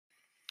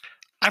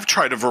I've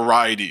tried a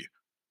variety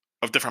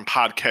of different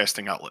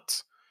podcasting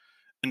outlets.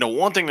 And the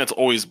one thing that's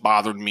always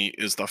bothered me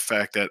is the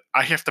fact that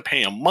I have to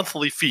pay a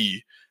monthly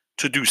fee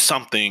to do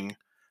something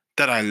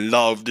that I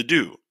love to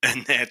do,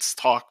 and that's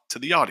talk to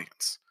the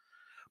audience.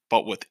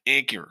 But with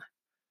Anchor,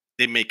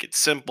 they make it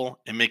simple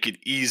and make it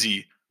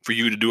easy for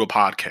you to do a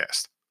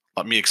podcast.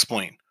 Let me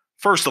explain.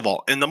 First of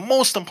all, and the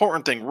most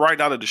important thing right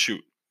out of the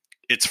chute,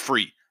 it's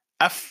free.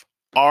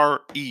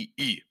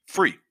 Free.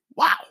 Free.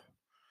 Wow.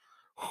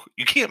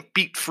 You can't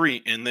beat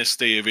free in this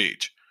day of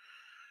age.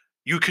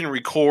 You can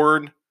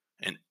record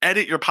and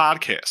edit your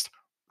podcast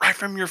right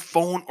from your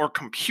phone or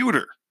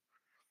computer.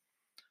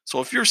 So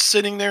if you're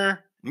sitting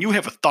there and you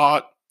have a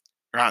thought,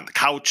 you're on the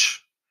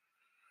couch,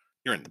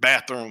 you're in the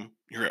bathroom,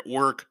 you're at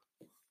work,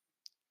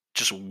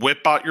 just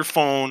whip out your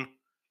phone,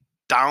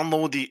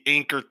 download the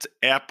Anchor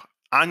app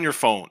on your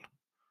phone,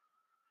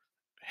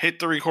 hit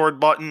the record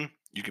button,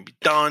 you can be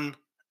done,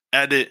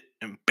 edit,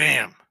 and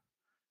bam,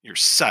 you're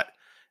set.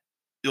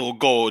 It'll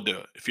go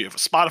to, if you have a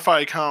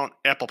Spotify account,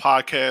 Apple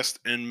Podcast,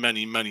 and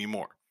many, many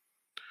more.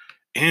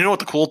 And you know what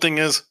the cool thing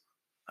is?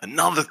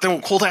 Another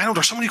thing, cool thing, I know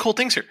there's so many cool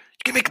things here.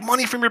 You can make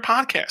money from your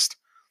podcast.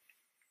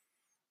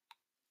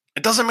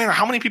 It doesn't matter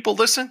how many people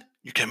listen,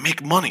 you can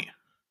make money.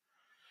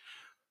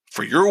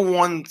 For your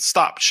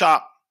one-stop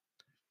shop,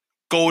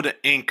 go to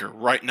Anchor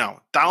right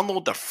now.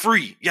 Download the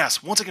free,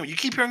 yes, once again, you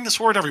keep hearing this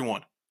word,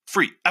 everyone.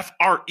 Free,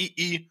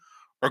 Free,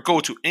 or go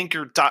to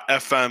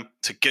anchor.fm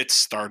to get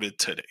started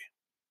today.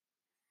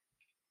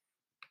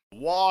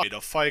 Walk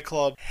to Fight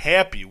Club.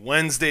 Happy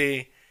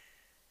Wednesday,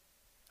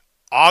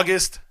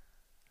 August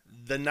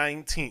the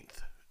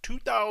 19th,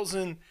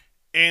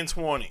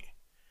 2020.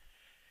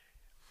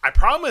 I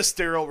promised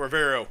Daryl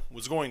Rivera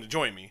was going to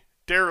join me.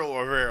 Daryl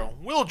Rivera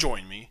will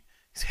join me.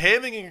 He's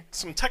having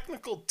some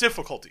technical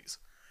difficulties.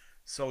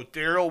 So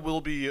Daryl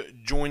will be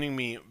joining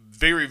me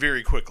very,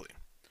 very quickly.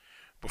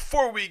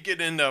 Before we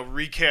get into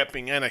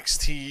recapping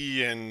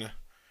NXT and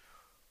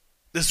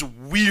this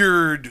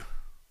weird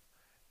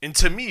and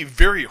to me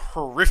very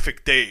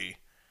horrific day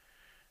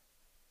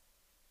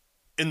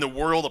in the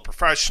world of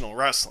professional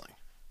wrestling,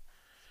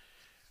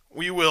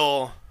 we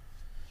will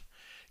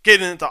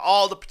get into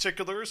all the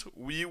particulars.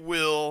 We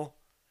will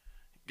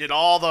get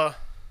all the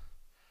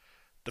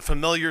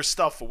familiar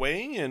stuff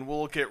away, and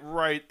we'll get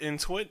right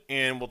into it.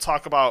 And we'll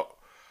talk about,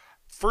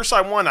 first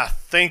I want to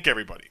thank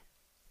everybody.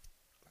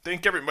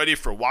 Thank everybody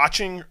for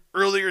watching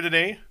earlier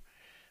today.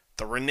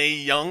 The Renee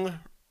Young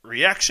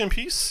reaction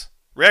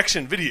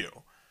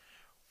video,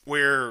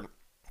 where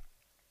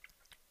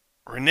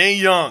Renee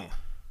Young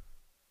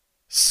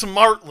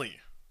smartly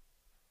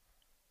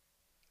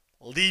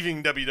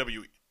leaving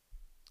WWE,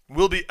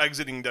 will be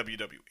exiting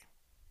WWE.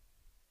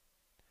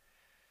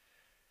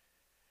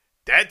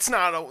 That's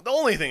not the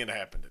only thing that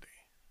happened today.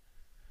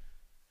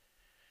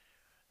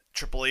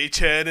 Triple H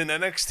had an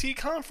NXT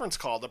conference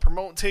call to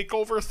promote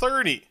TakeOver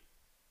 30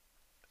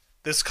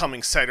 this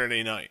coming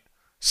Saturday night.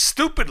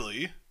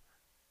 Stupidly,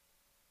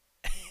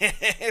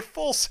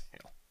 Full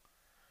Sail.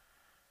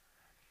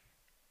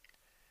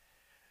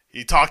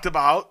 He talked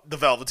about the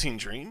Velveteen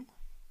Dream.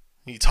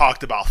 He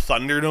talked about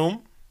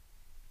Thunderdome.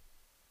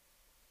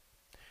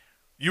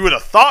 You would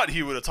have thought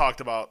he would have talked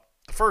about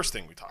the first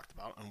thing we talked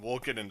about, and we'll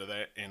get into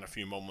that in a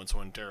few moments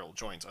when Daryl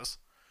joins us.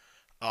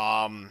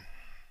 The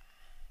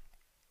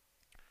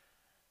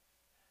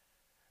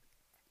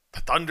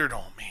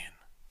Thunderdome, man.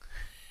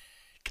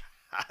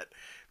 God.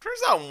 If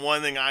there's not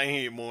one thing I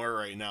hate more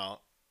right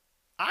now,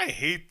 I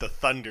hate the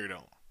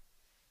Thunderdome.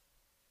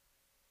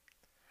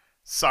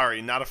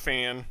 Sorry, not a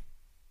fan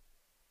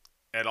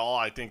at all.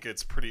 I think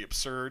it's pretty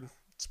absurd.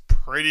 It's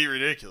pretty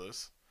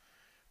ridiculous.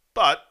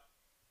 But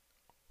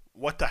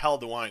what the hell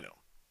do I know?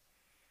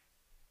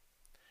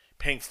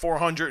 Paying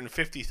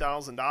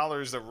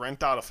 $450,000 to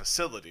rent out a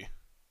facility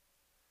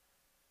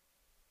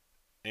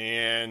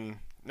and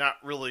not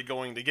really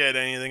going to get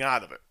anything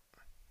out of it.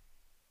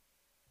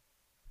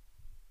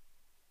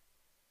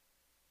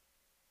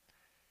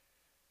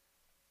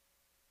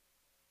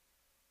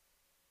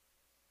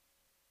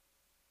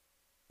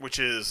 Which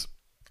is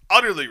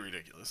utterly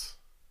ridiculous.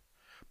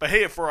 But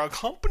hey, for a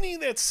company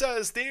that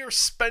says they are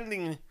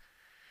spending,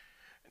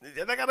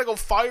 they gotta go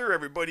fire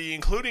everybody,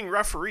 including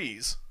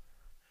referees.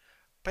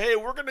 But hey,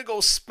 we're gonna go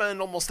spend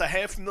almost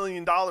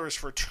 $500,000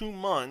 for 2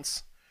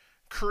 months,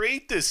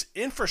 create this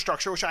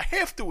infrastructure, which I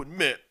have to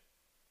admit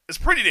is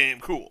pretty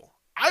damn cool.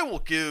 I will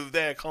give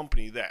that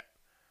company that.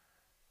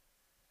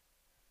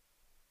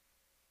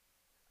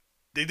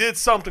 They did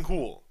something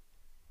cool.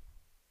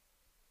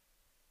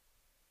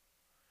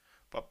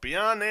 But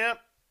beyond that,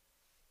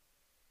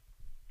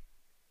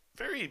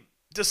 very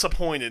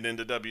disappointed in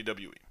the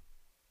WWE.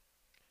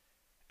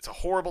 It's a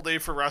horrible day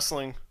for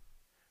wrestling,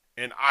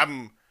 and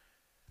I'm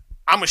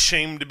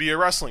ashamed to be a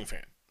wrestling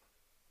fan.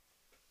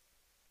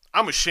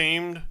 I'm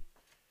ashamed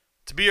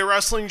to be a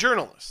wrestling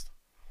journalist.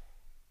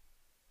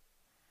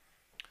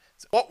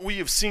 So what we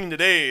have seen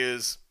today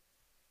is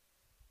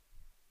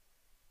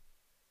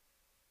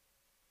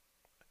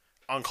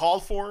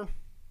uncalled for,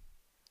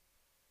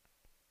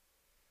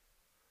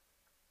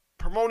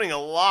 promoting a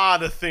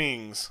lot of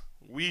things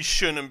we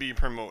shouldn't be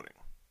promoting.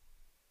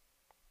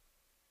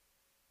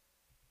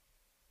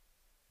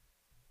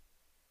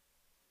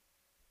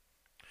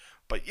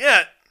 But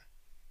yet,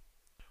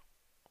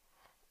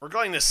 we're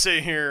going to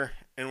sit here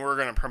and we're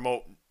going to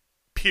promote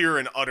pure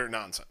and utter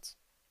nonsense.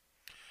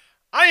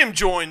 I am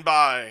joined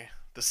by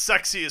the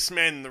sexiest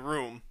man in the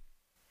room,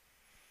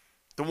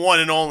 the one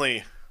and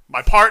only,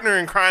 my partner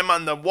in crime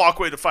on the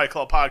Walkway to Fight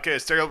Club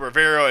podcast, Daryl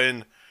Rivera.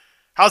 And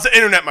how's the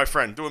internet, my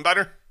friend? Doing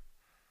better?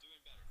 Doing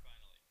better,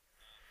 finally.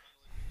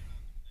 Finally figured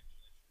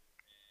out the connection issue,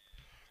 and we're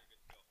good to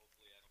go.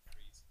 Hopefully I don't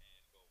freeze and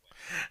go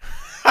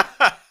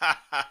away.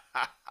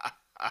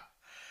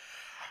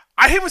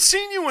 I haven't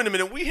seen you in a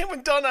minute. We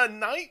haven't done a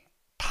night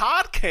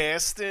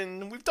podcast,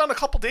 and we've done a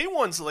couple day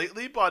ones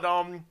lately, but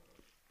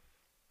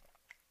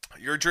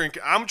you're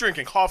drinking. I'm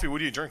drinking coffee.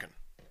 What are you drinking?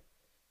 Grape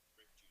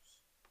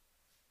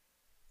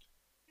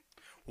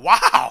juice.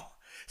 Wow.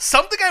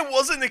 Something I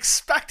wasn't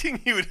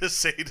expecting you to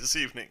say this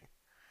evening.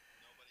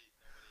 Nobody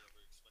ever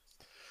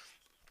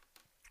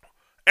expects to do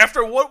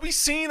After what we've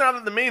seen out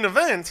of the main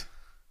event,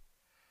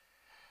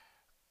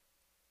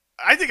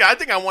 I think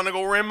I want to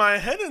go ram my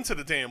head into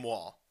the damn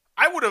wall.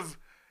 I would have,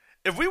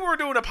 if we were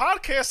doing a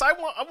podcast, I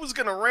was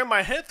going to ram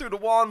my head through the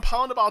wall and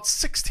pound about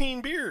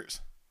 16 beers.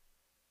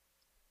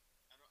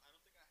 I don't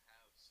think I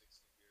have 60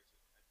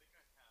 beers. I think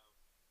I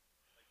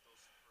have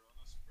like those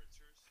Corona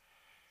spritzers.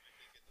 I think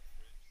in the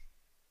fridge,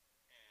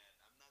 and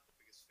I'm not the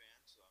biggest fan,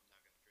 so I'm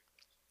not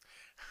gonna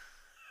drink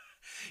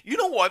those. You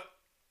know what?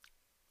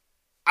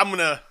 I'm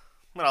gonna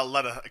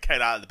let a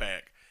cat out of the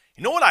bag.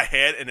 You know what I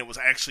had, and it was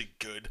actually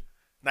good?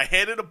 And I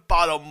had it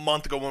about a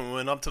month ago when we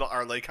went up to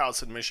our lake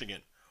house in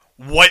Michigan.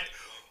 What?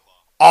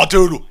 Oh,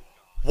 dude.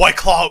 White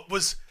Claw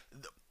was...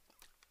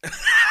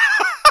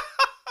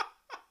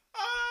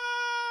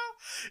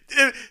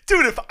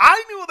 Dude, if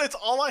I knew that's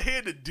all I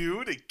had to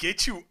do to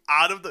get you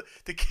out of the...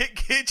 To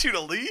get you to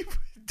leave,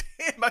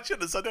 damn, I should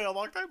have said that a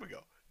long time ago.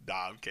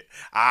 Nah, I'm kidding.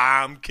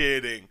 I'm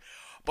kidding.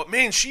 But,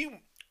 man,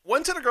 she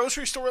went to the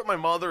grocery store with my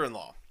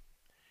mother-in-law.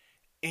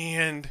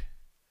 And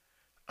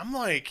I'm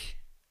like,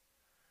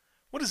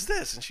 what is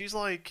this? And she's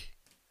like...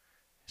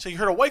 So you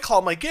heard a White Claw?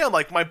 I'm like, yeah. I'm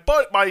like,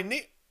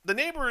 the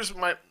neighbors,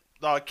 my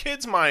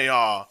kids,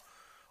 my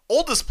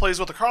oldest plays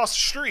with across the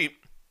street.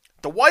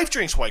 The wife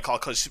drinks White Claw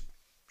because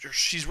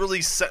she's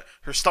really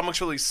her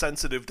stomach's really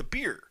sensitive to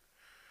beer.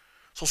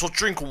 So she'll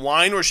drink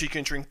wine or she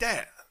can drink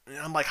that. And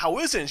I'm like, how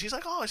is it? And she's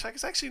like, oh, it's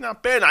actually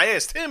not bad. And I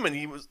asked him, and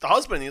he was the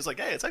husband. And he was like,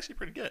 hey, it's actually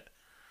pretty good.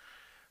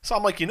 So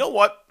I'm like, you know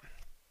what?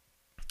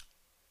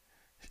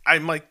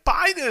 I'm like,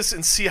 buy this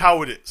and see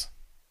how it is.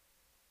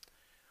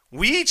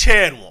 We each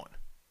had one.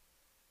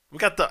 We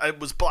got I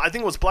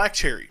think it was black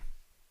cherry.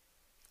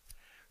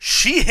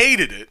 She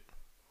hated it,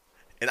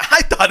 and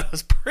I thought it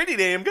was pretty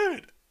damn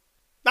good.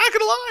 Not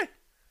gonna lie.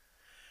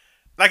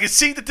 And I can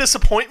see the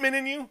disappointment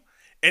in you,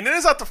 and it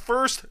is not the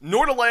first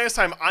nor the last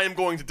time I am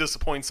going to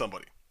disappoint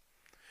somebody.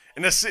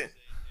 And that's it. You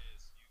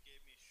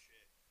gave me shit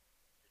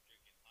for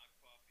drinking hot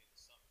coffee in the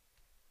summer.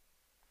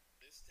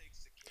 This takes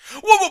the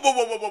cake. Whoa. Threw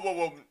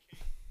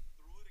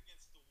it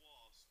against the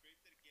wall,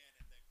 scraped it again,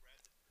 and then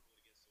grabbed it and threw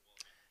it against the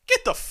wall.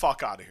 Get the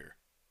fuck out of here.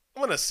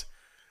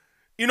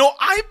 You know,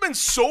 I've been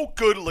so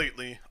good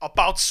lately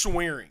about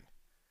swearing.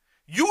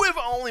 You have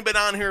only been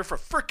on here for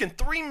freaking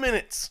 3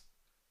 minutes.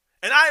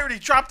 And I already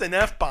dropped an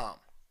F-bomb.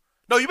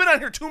 No, you've been on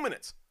here 2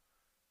 minutes.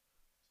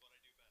 That's what I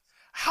do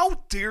best.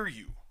 How dare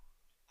you?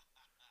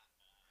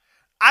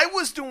 I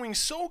was doing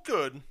so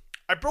good,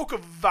 I broke a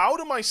vow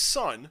to my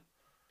son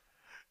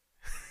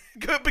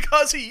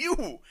because of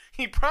you.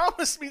 He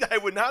promised me that I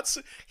would not...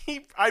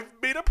 I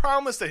made a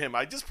promise to him.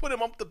 I just put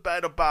him up to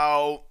bed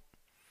about...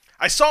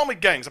 I saw him at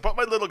gangs. I put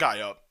my little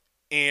guy up,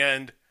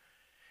 and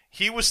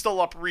he was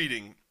still up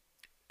reading.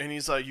 And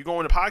he's like, you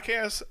going to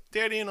podcast,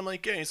 Daddy? And I'm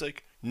like, yeah. He's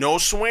like, no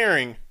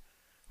swearing. I'm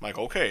like,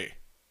 okay.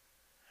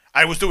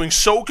 I was doing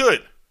so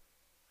good.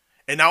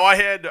 And now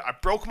I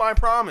broke my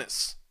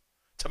promise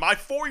to my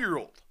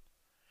 4-year-old.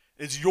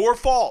 It's your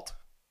fault.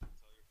 Tell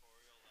your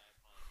 4-year-old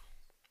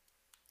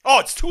I apologize. Oh,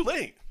 it's too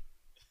late.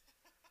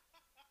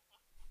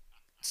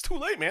 It's too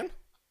late, man.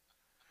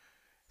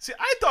 See,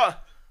 I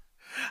thought...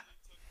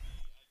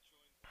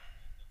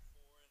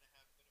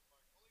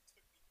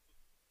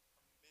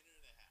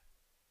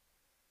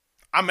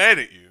 I'm mad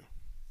at you. And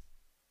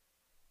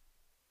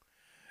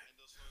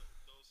those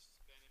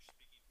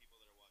Spanish-speaking people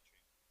that are watching,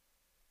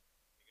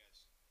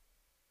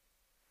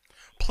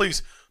 you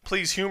guys.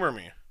 Please humor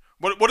me.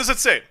 What does it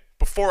say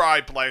before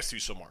I blast you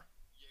some more?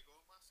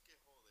 Llegó más que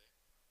jode.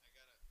 I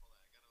gotta look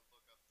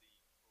up the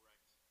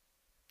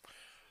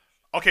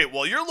correct. Okay,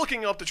 well, you're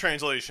looking up the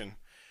translation.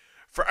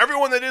 For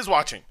everyone that is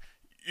watching,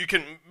 you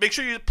can make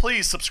sure you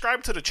please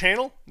subscribe to the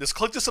channel. Just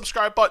click the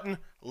subscribe button,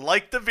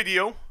 like the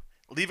video,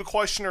 leave a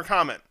question or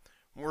comment.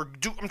 We're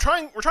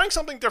trying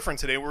something different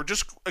today. We're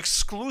just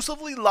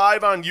exclusively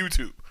live on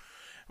YouTube.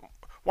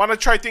 Want to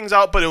try things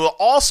out, but it will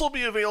also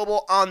be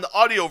available on the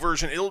audio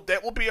version.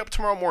 That will be up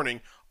tomorrow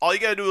morning. All you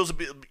gotta do is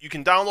you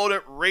can download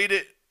it, rate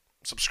it,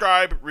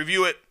 subscribe,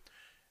 review it.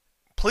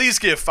 please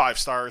give 5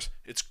 stars.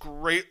 It's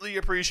greatly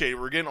appreciated.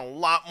 We're getting a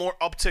lot more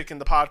uptick in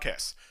the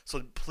podcast.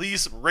 So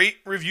please rate,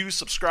 review,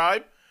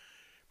 subscribe.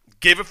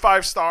 Give it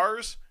 5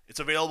 stars. It's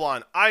available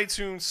on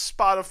iTunes,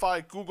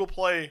 Spotify, Google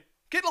Play.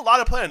 Getting a lot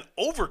of play on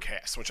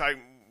Overcast, which I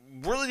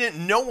really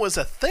didn't know was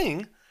a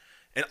thing.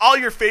 And all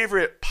your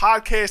favorite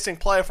podcasting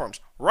platforms.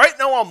 Right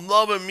now I'm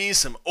loving me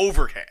some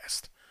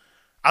Overcast.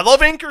 I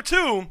love Anchor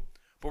too,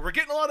 but we're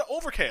getting a lot of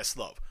Overcast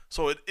love.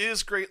 So it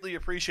is greatly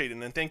appreciated.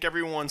 And thank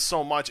everyone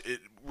so much.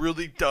 It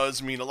really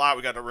does mean a lot.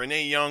 We got a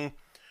Renee Young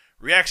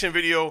reaction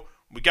video.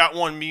 We got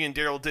one me and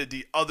Daryl did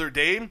the other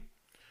day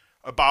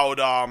about,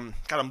 God,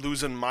 I'm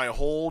losing my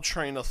whole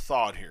train of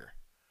thought here.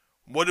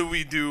 What do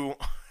we do?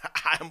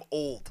 I'm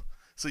old.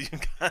 So you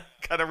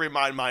got to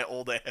remind my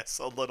old ass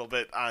a little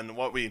bit on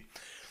what we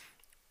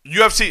did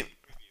UFC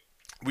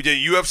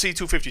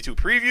 252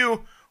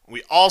 preview.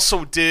 We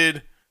also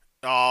did,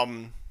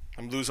 I'm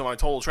losing my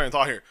total train of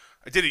thought here.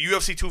 I did a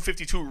UFC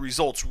 252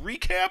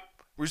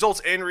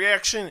 results and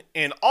reaction,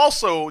 and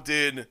also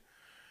did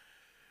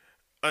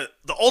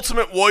the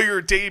Ultimate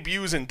Warrior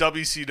debuts in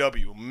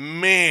WCW.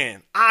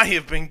 Man, I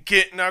have been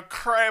getting a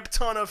crap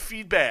ton of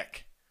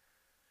feedback.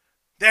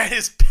 That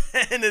has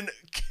been a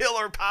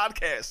killer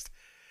podcast.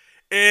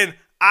 And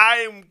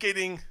I'm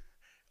getting,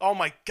 oh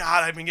my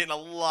God, I've been getting a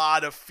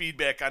lot of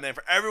feedback on that.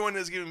 For everyone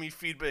that's giving me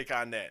feedback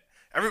on that.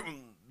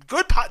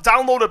 Good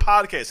downloaded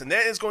podcast, and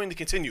that is going to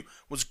continue.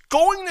 Was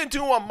going to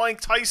do on Mike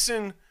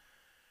Tyson,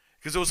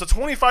 because it was the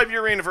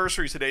 25-year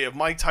anniversary today of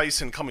Mike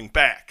Tyson coming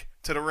back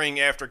to the ring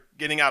after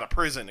getting out of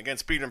prison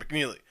against Peter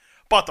McNeely.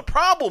 But the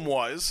problem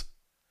was,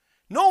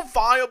 no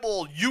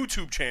viable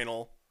YouTube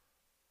channel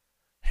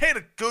had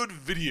a good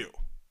video.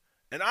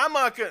 And I'm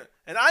not gonna,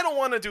 and I don't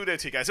want to do that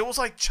to you guys. It was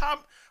like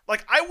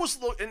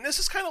and this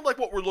is kind of like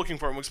what we're looking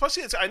for,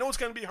 especially, I know it's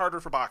going to be harder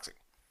for boxing.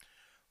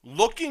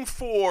 Looking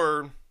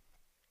for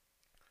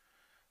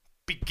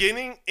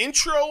beginning,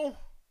 intro,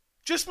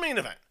 just main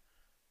event.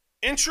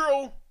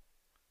 Intro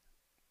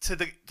to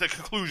the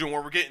conclusion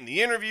where we're getting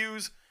the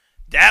interviews.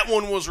 That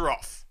one was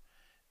rough.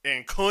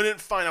 And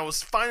I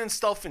was finding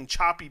stuff in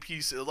choppy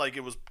pieces, like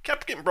it was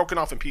kept getting broken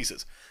off in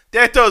pieces.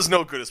 That does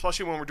no good,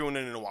 especially when we're doing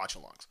it in the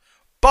watch-alongs.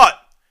 But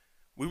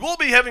we will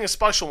be having a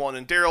special one,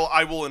 and Daryl,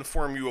 I will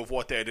inform you of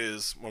what that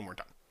is when we're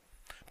done.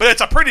 But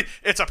it's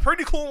a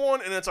pretty cool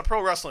one, and it's a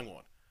pro wrestling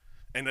one.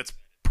 And it's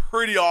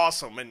pretty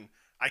awesome. And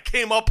I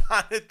came up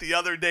on it the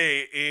other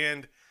day,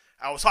 and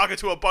I was talking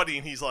to a buddy,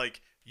 and he's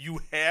like, you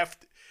have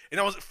to. And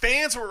I was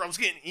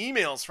getting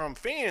emails from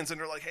fans, and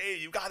they're like, hey,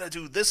 you got to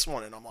do this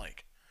one. And I'm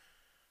like,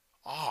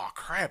 oh,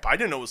 crap. I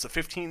didn't know it was the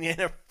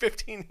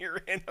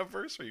 15-year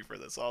anniversary for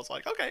this. So I was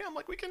like, okay. I'm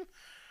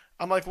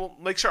like, we'll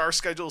make sure our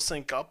schedules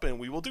sync up, and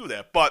we will do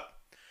that. But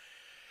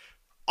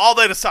all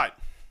that aside.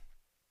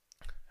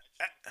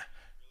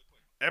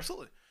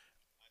 Absolutely.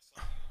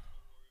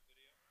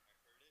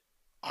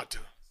 Oh,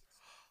 dude.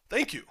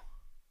 Thank you.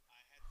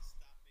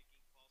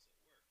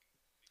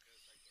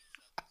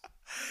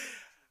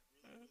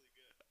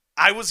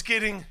 I was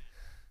getting,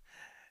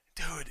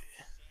 dude.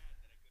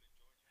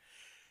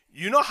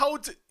 You know how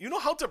to.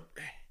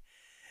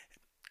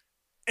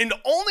 And the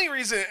only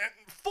reason,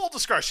 full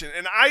discretion,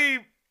 and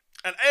I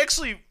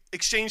actually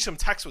exchanged some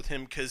texts with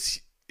him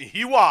because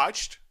he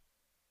watched,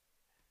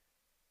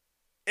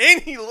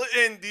 and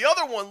the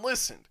other one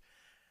listened.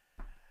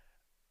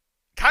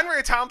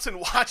 Conrad Thompson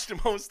watched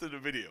most of the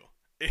video.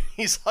 And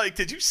he's like,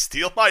 did you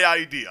steal my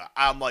idea?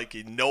 I'm like,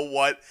 you know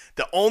what?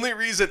 The only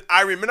reason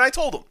I remember, I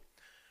told him,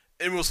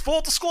 it was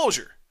full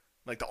disclosure.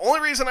 Like, the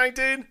only reason I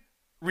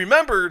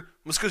remembered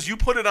was because you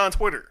put it on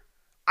Twitter.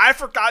 I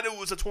forgot it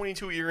was a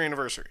 22-year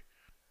anniversary.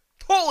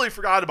 Totally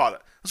forgot about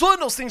it. It's one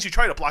of those things you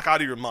try to block out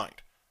of your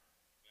mind.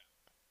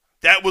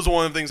 That was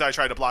one of the things I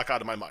tried to block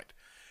out of my mind.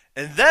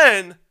 And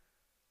then,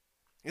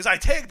 as I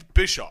tagged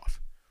Bischoff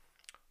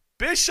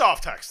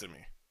texted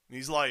me. And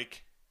he's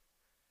like,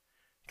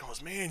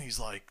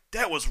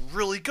 that was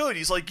really good.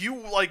 He's like,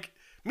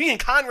 me and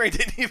Conrad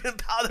didn't even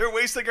bother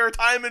wasting our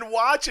time in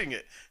watching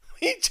it.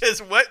 We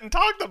just went and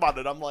talked about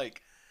it. I'm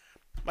like,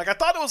 I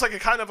thought it was like a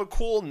kind of a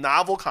cool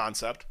novel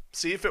concept.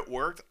 See if it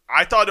worked.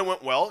 I thought it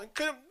went well.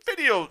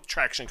 Video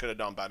traction could have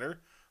done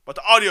better, but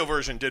the audio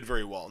version did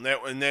very well.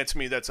 And that to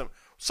me, that's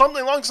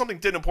something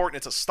did important.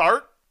 It's a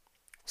start.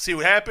 See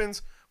what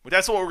happens. But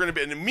that's what we're going to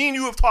be. And me and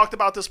you have talked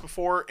about this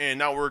before, and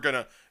now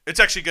it's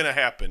actually going to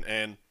happen.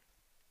 And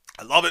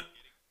I love it.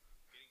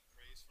 Getting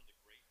praise from the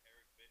great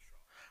Eric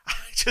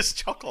Bischoff. I just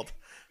chuckled.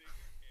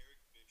 Eric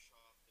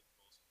Bischoff than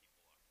most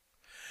people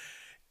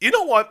are. You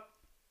know what?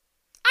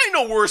 I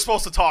know we're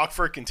supposed to talk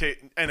freaking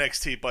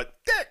NXT, but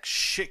that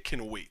shit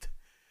can wait.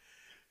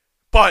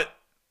 But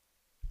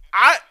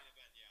I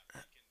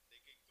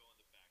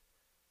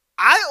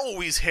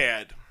always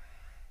had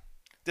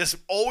this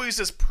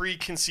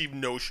preconceived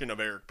notion of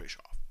Eric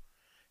Bischoff.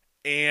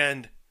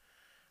 And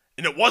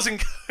it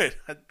wasn't good.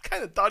 I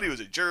kind of thought he was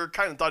a jerk,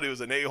 kind of thought he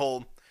was an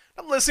a-hole.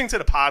 I'm listening to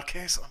the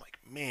podcast, and I'm like,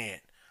 man,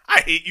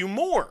 I hate you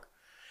more.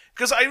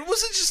 Because I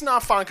wasn't just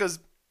not fun because,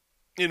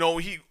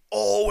 he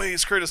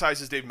always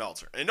criticizes Dave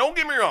Meltzer. And don't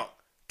get me wrong,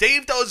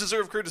 Dave does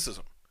deserve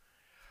criticism.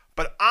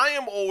 But I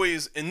am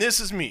always, and this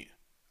is me,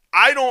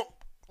 I don't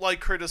like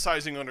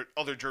criticizing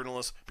other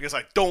journalists because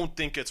I don't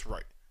think it's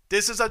right.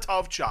 This is a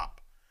tough job.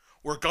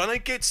 We're going to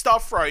get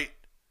stuff right,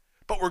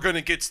 but we're going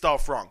to get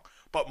stuff wrong.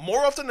 But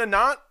more often than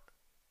not,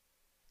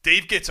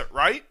 Dave gets it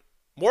right.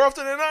 More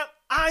often than not,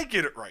 I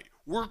get it right.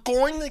 We're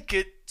going to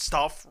get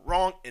stuff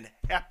wrong. It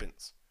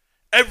happens.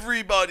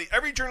 Every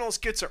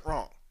journalist gets it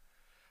wrong.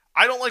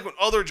 I don't like when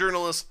other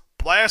journalists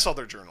blast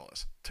other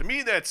journalists. To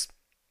me, that's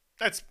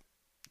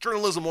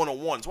journalism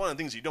 101. It's one of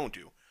the things you don't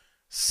do.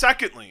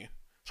 Secondly,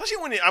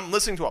 especially when I'm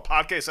listening to a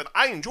podcast that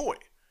I enjoy,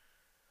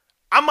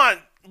 I'm not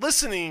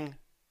listening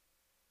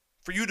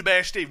for you to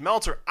bash Dave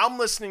Meltzer. I'm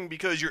listening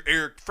because you're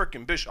Eric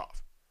frickin'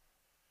 Bischoff.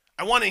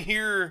 I want to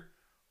hear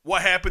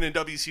what happened in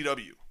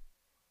WCW.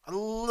 I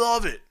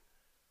love it.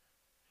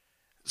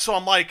 So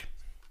I'm like,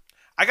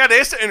 I got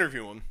asked to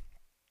interview him.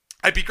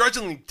 I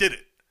begrudgingly did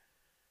it.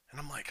 And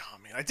I'm like, oh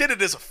man, I did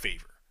it as a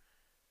favor.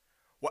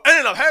 What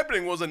ended up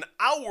happening was an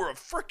hour of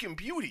freaking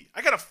beauty.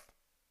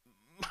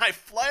 My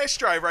flash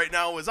drive right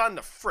now is on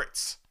the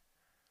fritz.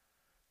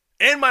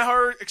 And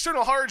my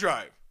external hard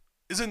drive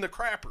is in the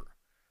crapper.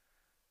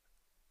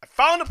 I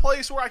found a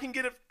place where I can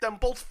get them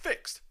both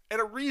fixed at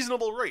a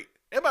reasonable rate.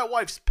 And my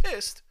wife's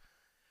pissed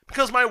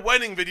because my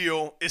wedding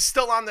video is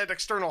still on that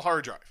external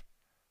hard drive.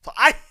 So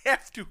I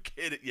have to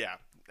get it. Yeah,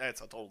 that's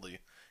a totally,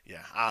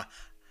 yeah.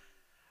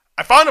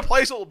 I found a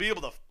place that will be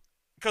able to,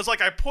 because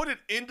like I put it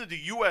into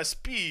the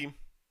USB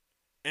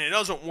and it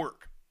doesn't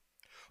work.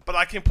 But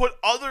I can put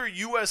other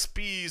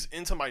USBs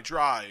into my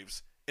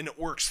drives and it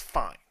works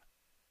fine.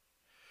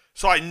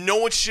 So I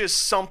know it's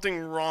just something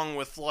wrong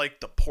with like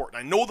the port.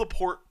 I know the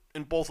port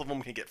in both of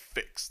them can get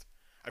fixed.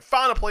 I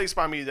found a place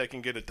by me that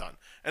can get it done.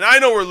 And I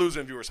know we're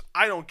losing viewers.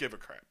 I don't give a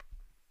crap.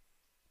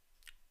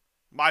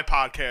 My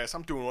podcast,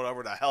 I'm doing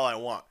whatever the hell I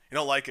want. You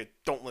don't like it,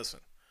 don't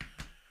listen.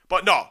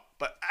 But no,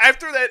 but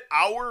after that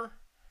hour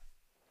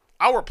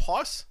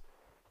plus,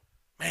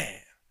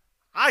 man,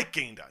 I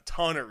gained a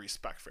ton of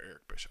respect for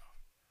Eric Bischoff.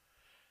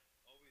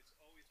 Always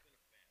been a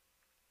fan.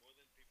 More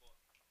than people.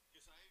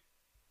 Because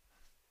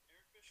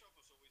Eric Bischoff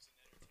was always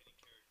an entertaining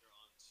character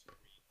on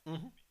screen.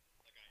 Mm-hmm.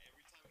 Like,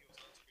 every time he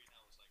was on screen, I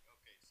was like,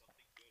 okay,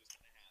 something good is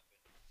going to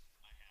happen.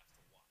 I have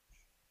to watch.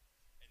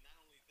 And not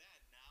only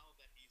that, now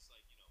that he's,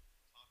 like,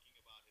 talking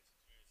about his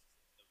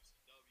experiences in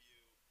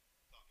WCW,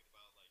 talking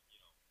about, like, what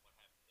happened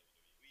in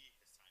WWE,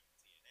 his time in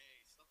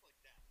TNA, stuff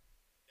like that.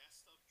 That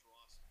stuff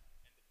draws me.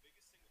 And the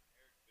biggest thing with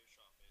Eric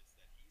Bischoff is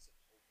that he's an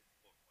open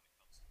book when it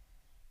comes to it.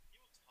 He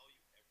will tell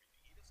you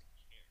everything. He doesn't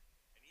care.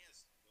 And he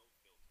has no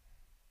filter.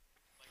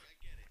 Like, I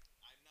get it.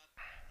 I'm not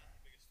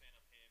the biggest fan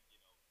of him,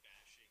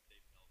 bashing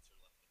Dave Meltzer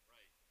left and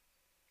right.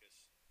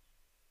 Because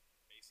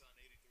based on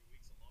 83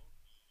 weeks alone,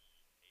 he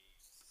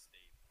hates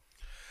Dave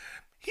Meltzer.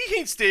 He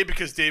hates Dave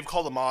because Dave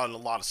called him on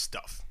a lot of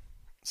stuff.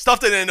 Stuff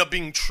that ended up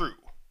being true.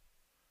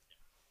 Yeah.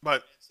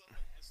 But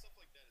And stuff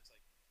like that, it's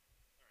like,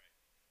 all right,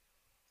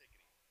 take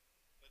it easy.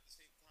 But at the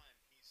same time,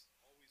 he's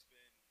always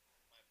been,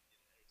 in my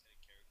opinion, an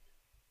entertaining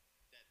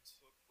character that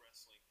took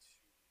wrestling to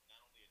not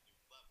only a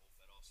new level,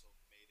 but also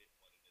made it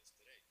what it is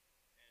today.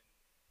 And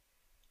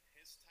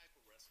his type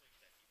of wrestling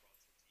that he brought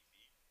to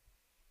TV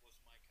was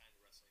my kind of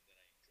wrestling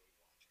that I enjoy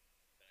watching,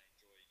 that I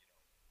enjoy,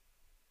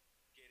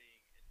 getting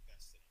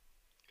invested in.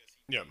 Because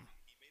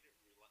he made it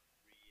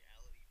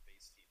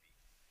reality-based TV.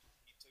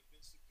 He took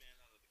Vince McMahon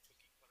out of the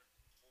cookie-cutter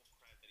bull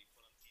crap that he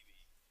put on TV,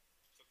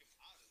 took him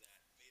out of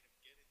that, made him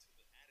get into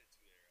the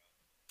Attitude Era,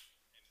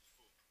 and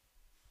boom,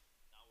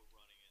 now we're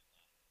running in our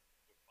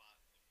hair's on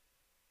fire.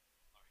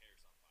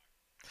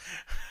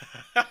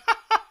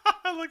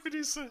 I like what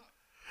you said.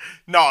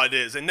 No, it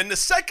is. And then the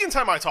second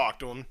time I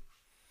talked to him,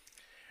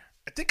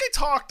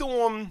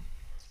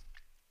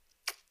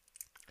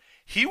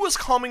 he was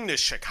coming to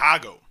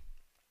Chicago.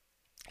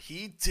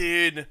 He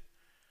did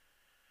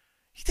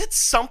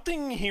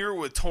something here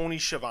with Tony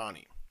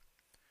Schiavone.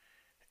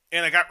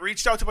 And I got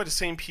reached out to by the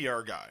same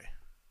PR guy.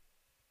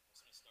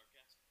 Wasn't it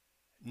Starcast?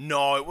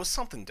 No, it was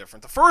something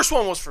different. The first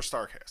one was for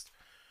Starcast.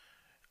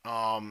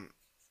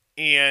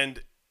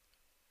 And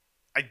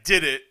I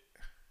did it.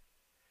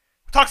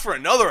 We talked for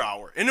another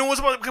hour. And it was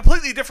about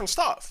completely different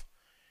stuff.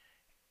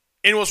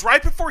 And it was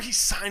right before he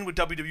signed with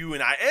WWE.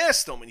 And I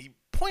asked him, and he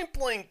point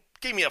blank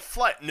gave me a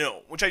flat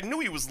no, which I knew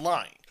he was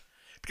lying.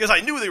 Because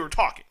I knew they were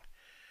talking.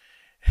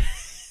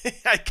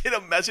 I get a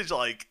message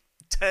like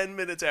 10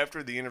 minutes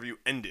after the interview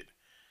ended.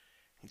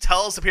 He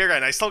tells the PR guy,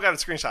 and I still got it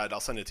screenshotted, I'll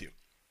send it to you.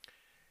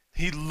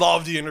 He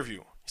loved the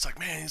interview. He's like,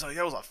 man,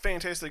 that was a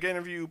fantastic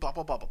interview, blah,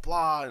 blah, blah, blah,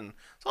 blah. And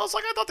so I was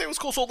like, I thought that was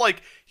cool. So,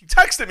 like, he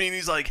texted me, and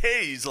he's like,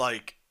 hey,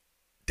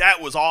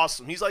 that was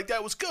awesome. He's like,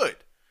 that was good.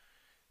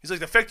 He's like,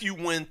 the fact you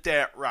went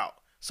that route.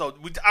 So,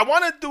 I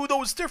want to do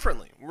those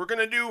differently.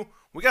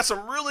 We got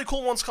some really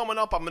cool ones coming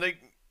up.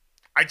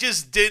 I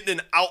just did an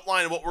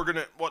outline of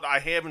what I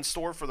have in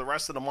store for the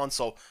rest of the month.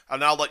 So,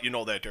 and I'll let you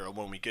know that, Daryl,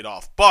 when we get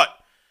off. But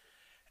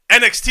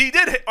NXT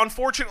did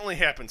unfortunately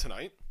happen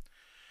tonight.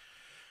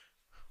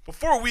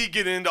 Before we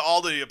get into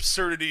all the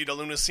absurdity, the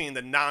lunacy, and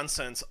the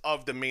nonsense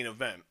of the main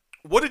event,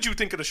 What did you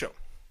think of the show?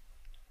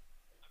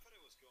 I thought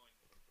it was going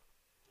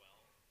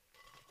well.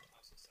 I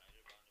was excited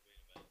about the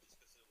main event just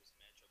because it was a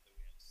matchup that we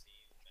haven't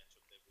seen,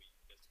 matchup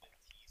that's been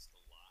teased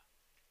a lot.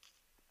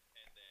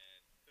 And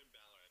then Finn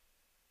Balor's a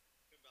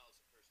personal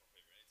favorite.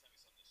 Anytime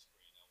he's on the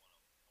screen,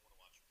 I wanna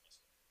watch him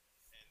wrestle.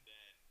 And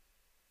then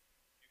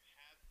you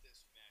have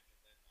this match, and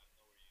then I don't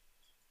know where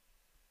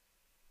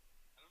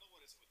I don't know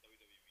what is with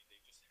WWE. They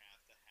just have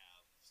to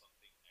have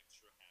something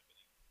extra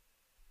happening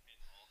in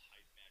all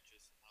hype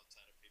matches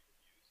outside of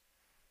pay-per-views.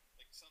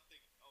 Like something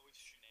always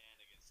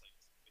shenanigans, like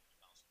Mickey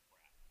Mouse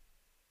crap.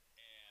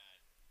 And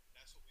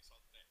that's what we saw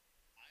today.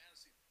 I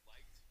honestly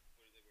liked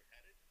where they were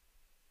headed,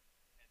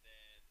 and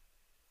then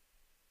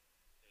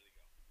there they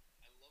go.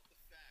 I love the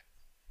fact,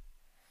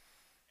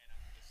 and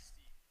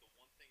the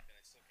one thing that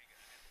I still can't get.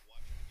 I had to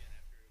watch it again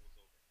after it was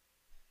over.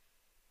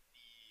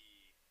 The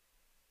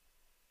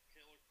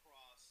Killer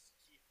Cross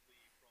Keith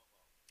Lee promo.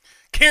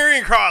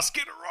 Karrion Kross,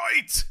 get it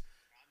right.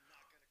 I'm not gonna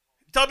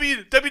call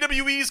him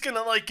WWE's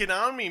gonna like get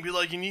on me and be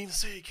like, you need to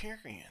say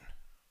Karrion.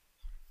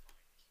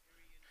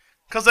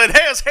 Karrion Because it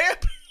has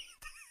happened.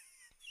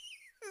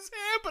 It's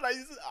happened.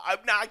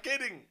 I'm not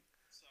kidding.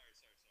 Sorry.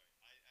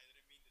 I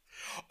didn't mean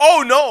to.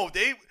 Oh no,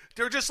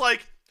 they're just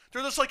like Mofo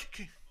in the entire roster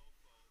right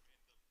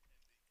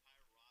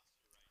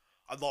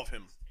now. I love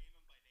him. Name him by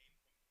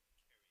name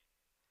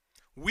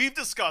from Karrion. We've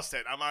discussed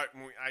it.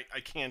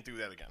 I can't do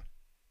that again.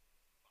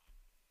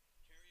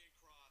 Karrion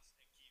Kross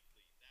and Keith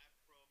Lee. That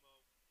promo,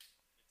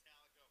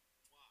 Metallica.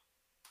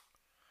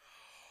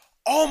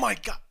 Wow. Oh my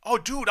god. Oh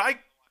dude, I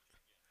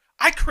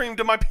creamed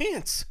in my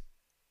pants.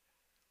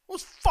 It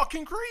was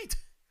fucking great.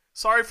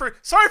 Sorry for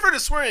the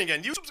swearing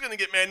again. YouTube's gonna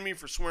get mad at me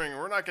for swearing.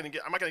 I'm not gonna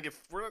get. It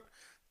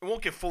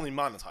won't get fully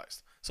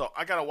monetized. So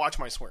I gotta watch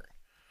my swearing.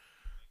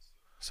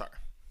 Sorry.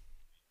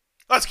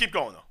 Let's keep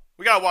going though.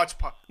 We gotta watch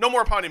no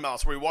more potty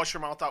mouths where you wash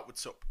your mouth out with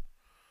soap.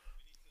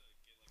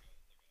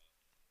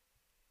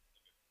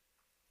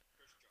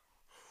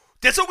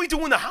 That's what we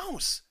do in the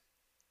house.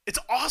 It's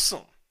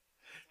awesome.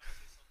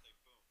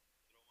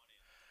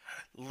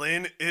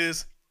 Lynn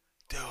is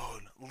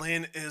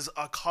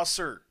a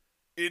cusser.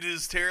 It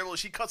is terrible.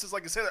 She cusses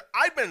like a sailor.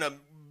 I've been a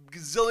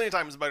gazillion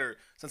times better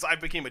since I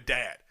became a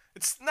dad.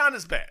 It's not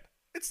as bad.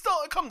 It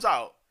comes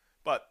out,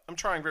 but I'm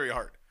trying very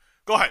hard.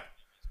 Go ahead.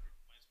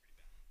 Mine's pretty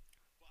bad.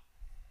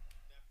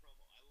 But that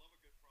promo, I love a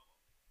good promo.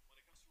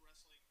 When it comes to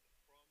wrestling, the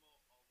promo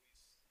always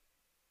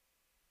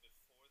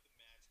before the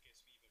match gets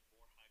me even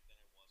more hyped than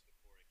it was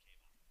before it came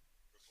out.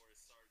 Before it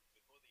started,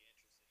 before the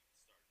entrance even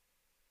started.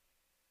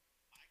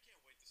 I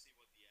can't wait to see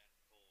what the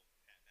whole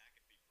Pat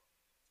McAfee promo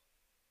looks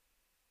like.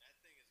 That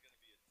thing is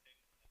gonna be a thing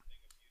of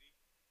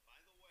beauty. By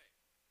the way,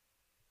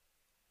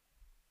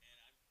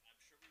 and I'm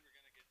sure we were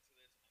gonna get to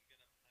this.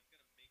 I'm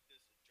gonna make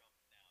this a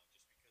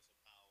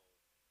jump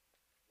now just because of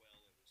how well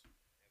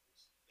it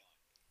was done.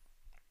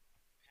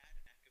 Pat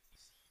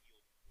McAfee's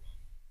heel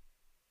promo.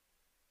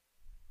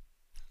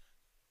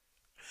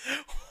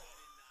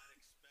 I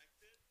did not expect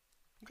it.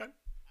 Okay.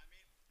 I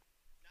mean,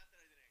 not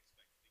that I didn't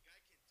expect it. The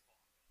guy can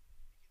talk.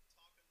 He can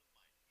talk on the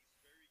mic. He's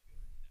very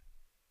good at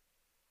that.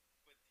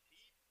 But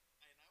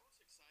and I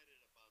was excited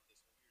about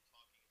this when we were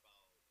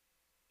talking about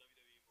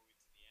WWE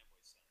moving to the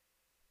Amway Center.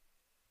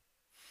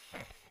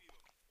 I'm even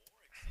more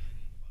excited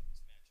about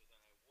this match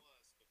than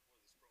I was before this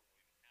promo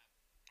even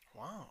happened.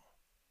 Wow.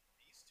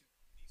 These two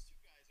guys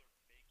are making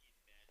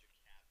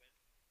magic happen.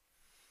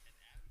 And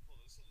Adam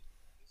Cole, this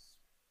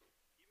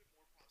even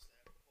more props to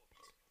Adam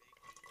Cole.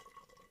 He's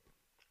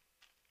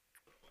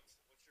making what's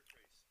your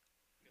phrase?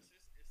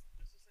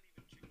 Because this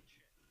isn't even chicken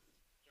shit.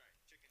 Sorry,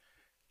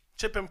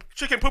 chicken.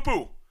 Chicken poo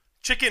poo.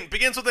 Chicken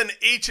begins with an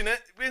H and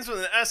it begins with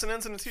an S and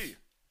ends in a T.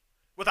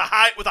 With a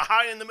high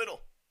in the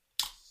middle.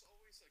 It's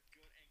always a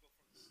good angle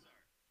from the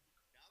start.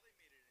 Now they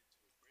made it into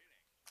a great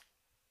angle.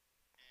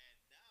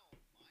 And now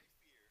my fear,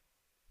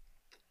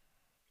 because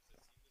I've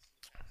seen this in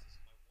the past,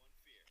 this is my one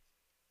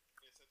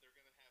fear, is that they're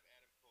gonna have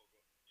Adam Cole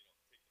go, take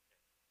the pin.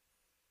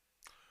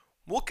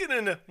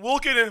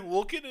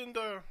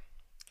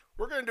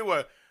 We're gonna do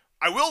a.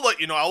 I will let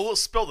you know. I will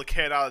spill the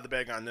cat out of the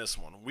bag on this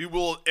one. We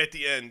will at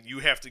the end. You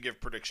have to give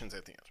predictions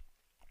at the end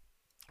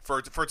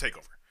for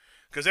Takeover,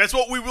 because that's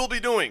what we will be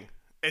doing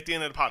at the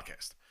end of the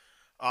podcast.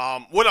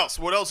 What else?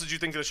 What else did you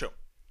think of the show?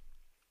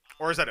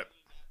 Or is that it?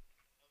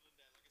 Other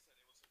than that,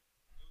 like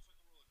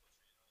I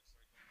said, it was like a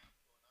roller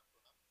coaster.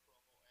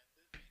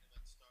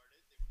 It started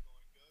going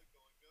up. Promo ended, main event started. They were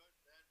going good,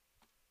 then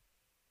straight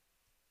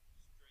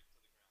to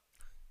the ground.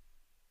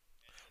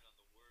 Ended on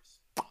the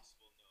worst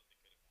possible note they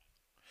could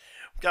have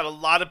had. Got a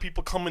lot of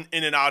people coming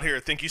in and out here.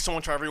 Thank you so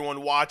much for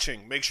everyone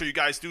watching. Make sure you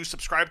guys do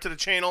subscribe to the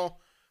channel.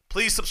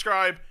 Please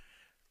subscribe.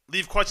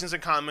 Leave questions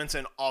and comments,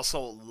 and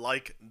also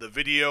like the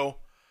video.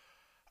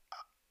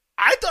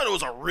 I thought it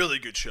was a really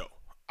good show.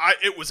 And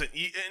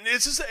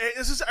this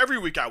is every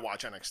week I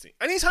watch NXT.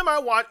 Anytime I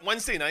watch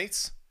Wednesday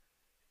nights,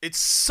 it's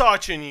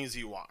such an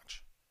easy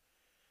watch.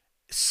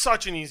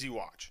 Such an easy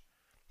watch.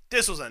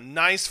 This was a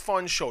nice,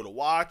 fun show to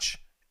watch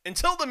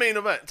until the main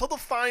event, until the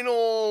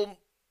final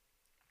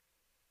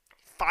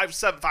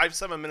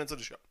 5-7 minutes of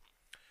the show.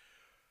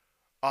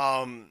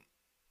 I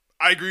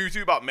agree with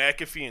you about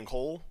McAfee and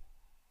Cole.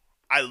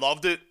 I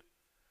loved it.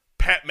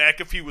 Pat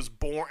McAfee was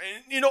born,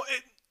 and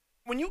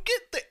when you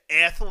get the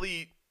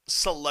athlete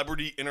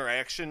celebrity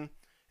interaction,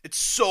 it's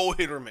so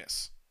hit or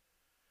miss.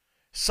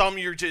 Some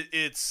years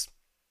it's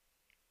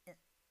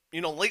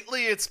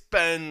lately it's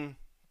been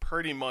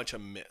pretty much a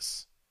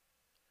miss.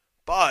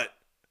 But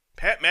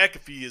Pat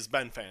McAfee has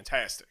been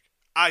fantastic,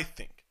 I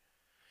think.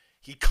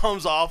 He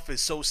comes off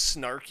as so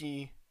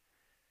snarky,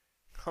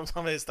 comes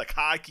off as the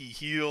cocky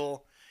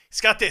heel.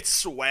 He's got that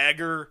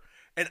swagger.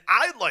 And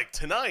I like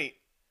tonight,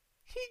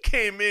 he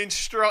came in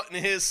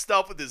strutting his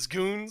stuff with his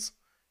goons.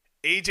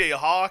 AJ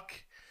Hawk.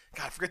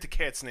 God, I forget the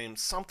cat's name.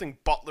 Something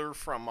Butler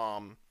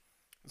from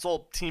his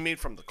old teammate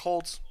from the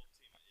Colts.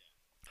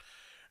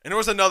 And there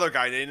was another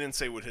guy, they didn't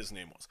say what his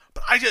name was.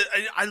 But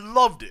I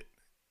loved it.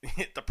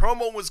 The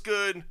promo was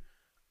good.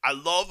 I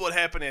loved what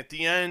happened at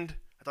the end.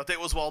 I thought that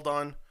was well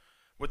done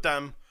with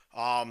them.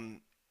 I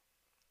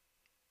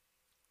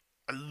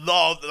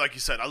love, like you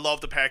said, I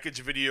love the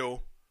package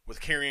video with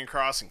Karrion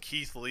Kross and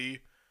Keith Lee.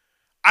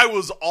 I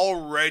was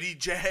already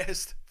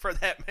jazzed for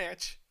that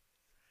match.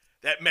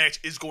 That match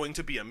is going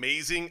to be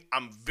amazing.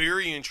 I'm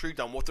very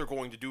intrigued on what they're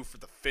going to do for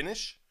the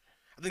finish.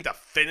 I think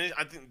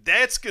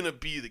that's going to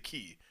be the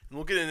key. And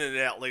we'll get into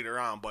that later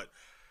on, but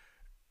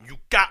you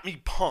got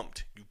me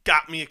pumped. You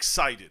got me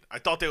excited. I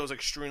thought that was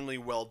extremely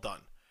well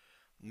done.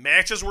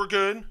 Matches were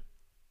good.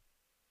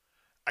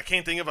 I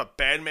can't think of a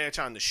bad match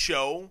on the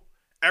show.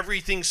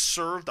 Everything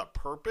served a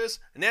purpose,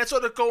 and that's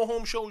what a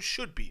go-home show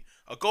should be.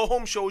 A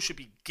go-home show should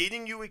be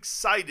getting you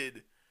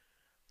excited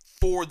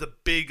for the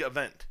big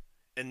event,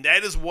 and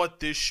that is what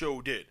this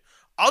show did.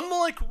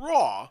 Unlike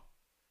Raw,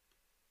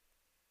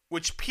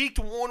 which peaked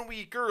 1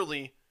 week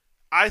early,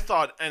 I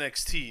thought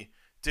NXT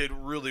did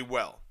really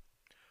well.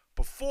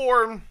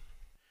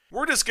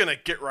 We're just going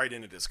to get right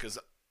into this because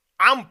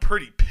I'm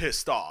pretty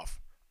pissed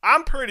off.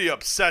 I'm pretty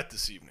upset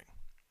this evening.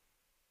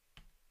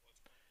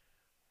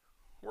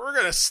 We're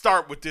going to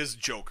start with this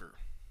Joker.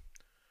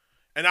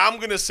 And I'm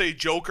going to say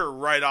Joker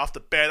right off the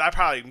bat. I'm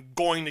probably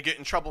going to get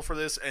in trouble for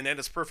this, and that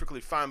is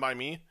perfectly fine by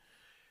me.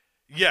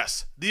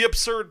 Yes, the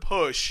absurd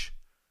push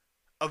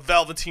of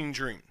Velveteen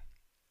Dream.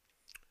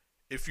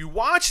 If you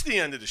watch the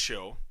end of the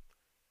show,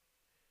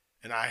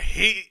 and I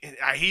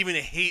even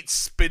hate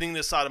spitting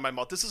this out of my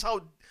mouth. This is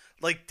how,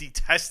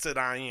 detested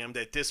I am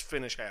that this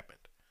finish happened.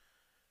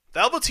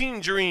 Velveteen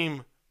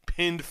Dream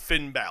pinned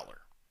Finn Balor.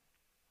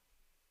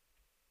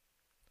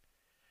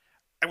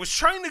 I was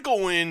trying to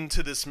go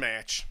into this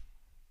match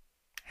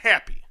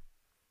happy.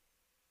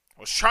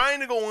 I was trying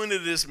to go into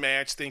this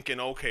match thinking,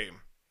 okay,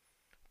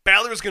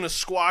 Balor's going to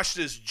squash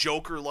this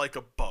Joker like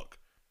a bug.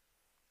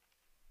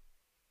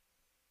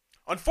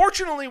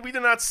 Unfortunately, we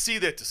did not see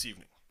that this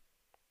evening.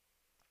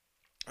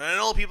 And I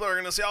know people are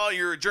going to say, oh,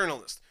 you're a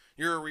journalist.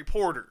 You're a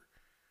reporter.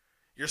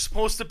 You're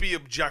supposed to be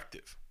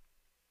objective.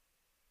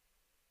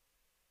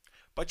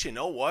 But you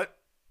know what?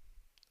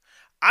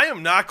 I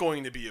am not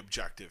going to be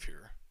objective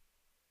here.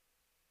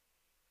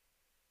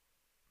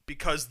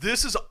 Because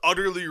this is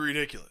utterly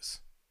ridiculous.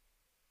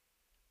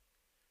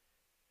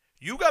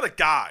 You got a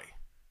guy,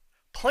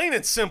 plain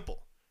and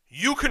simple.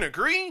 You can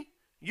agree,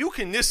 you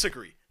can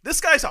disagree.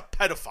 This guy's a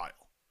pedophile.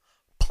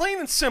 Plain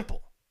and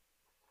simple.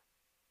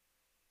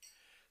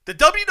 The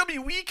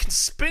WWE can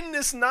spin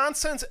this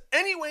nonsense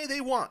any way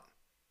they want.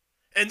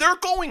 And they're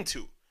going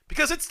to,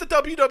 because it's the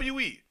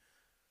WWE.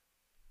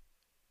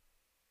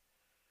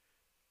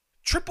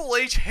 Triple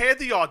H had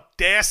the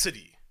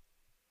audacity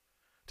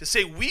to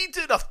say we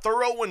did a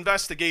thorough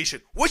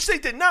investigation, which they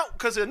did not,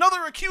 because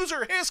another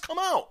accuser has come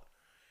out.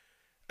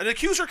 An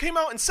accuser came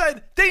out and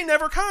said they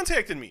never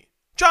contacted me.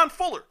 John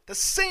Fuller, the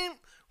same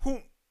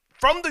who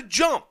from the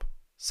jump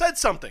said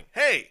something.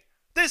 Hey,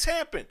 this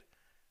happened.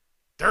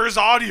 There's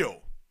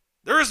audio.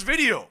 There's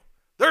video.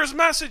 There's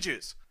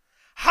messages.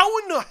 How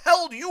in the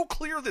hell do you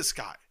clear this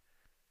guy?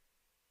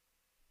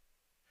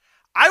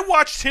 I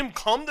watched him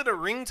come to the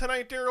ring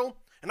tonight, Daryl,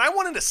 and I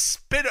wanted to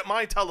spit at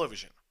my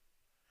television.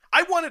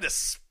 I wanted to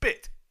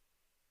spit.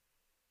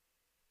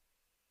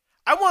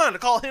 I wanted to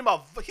call him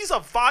he's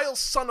a vile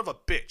son of a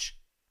bitch.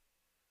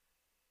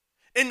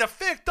 And the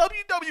fact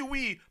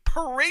WWE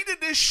paraded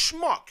this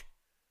schmuck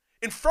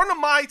in front of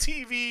my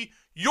TV,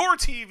 your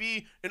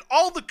TV, and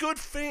all the good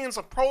fans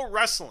of pro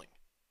wrestling.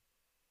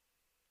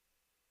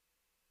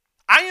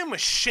 I am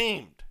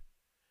ashamed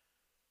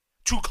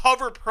to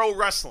cover pro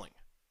wrestling.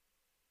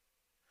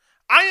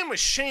 I am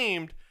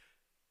ashamed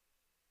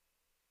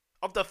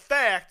of the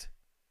fact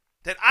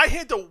that I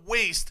had to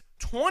waste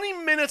 20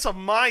 minutes of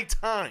my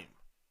time.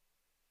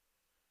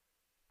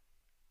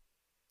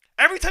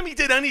 Every time he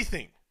did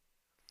anything,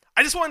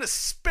 I just wanted to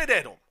spit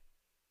at him.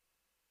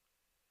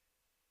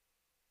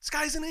 This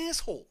guy's an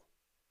asshole.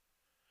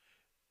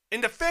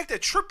 And the fact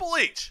that Triple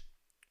H,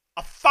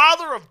 a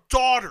father of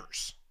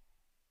daughters,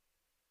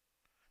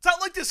 it's not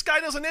like this guy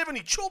doesn't have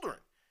any children.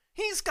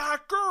 He's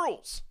got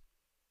girls.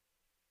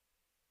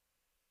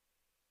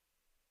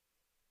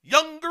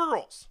 Young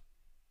girls.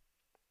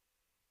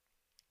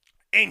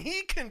 And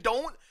he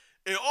condoned,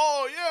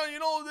 oh yeah,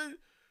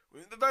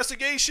 The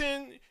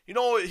investigation,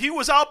 he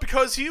was out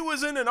because he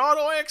was in an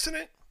auto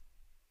accident.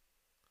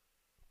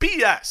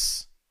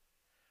 BS.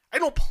 I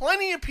know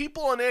plenty of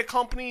people in that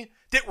company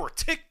that were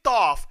ticked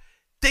off.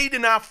 They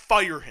did not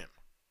fire him.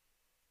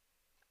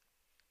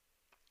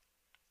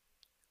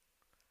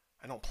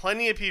 I know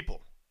plenty of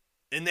people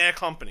in that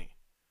company.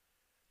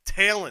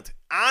 Talent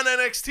on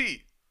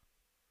NXT.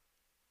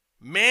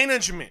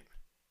 Management.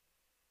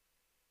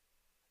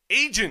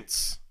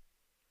 Agents.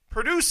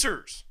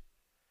 Producers.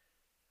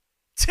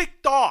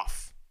 Ticked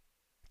off.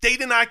 They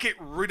did not get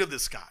rid of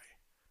this guy.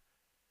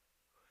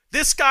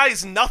 This guy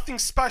is nothing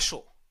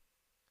special.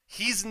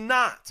 He's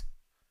not.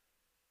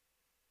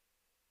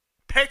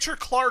 Patrick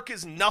Clark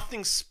is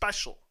nothing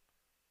special.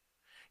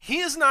 He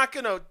is not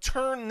going to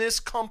turn this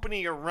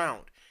company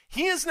around.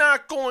 He is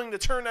not going to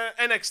turn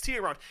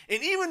NXT around.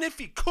 And even if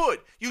he could,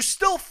 you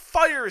still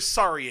fire his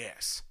sorry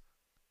ass.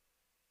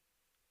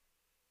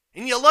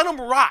 And you let him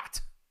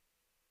rot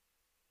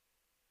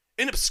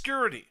in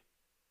obscurity.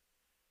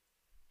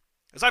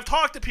 As I've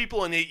talked to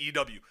people in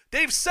AEW,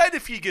 they've said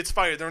if he gets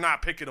fired, they're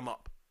not picking him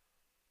up.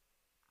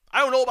 I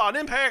don't know about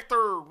Impact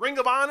or Ring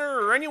of Honor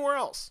or anywhere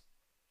else.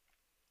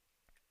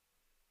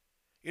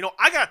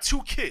 I got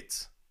 2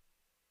 kids.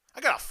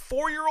 I got a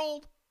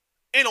 4-year-old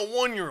and a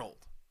 1-year-old.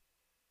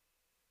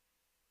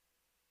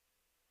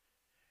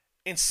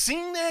 And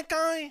seeing that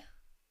guy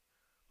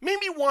made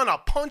me want to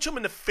punch him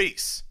in the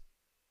face,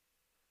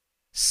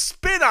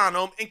 spit on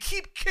him, and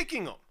keep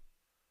kicking him.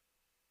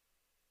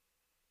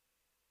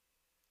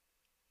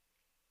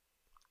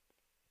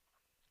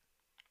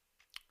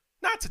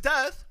 Not to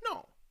death,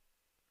 no.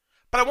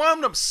 But I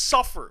want him to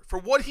suffer for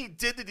what he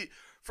did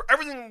for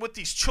everything with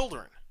these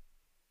children.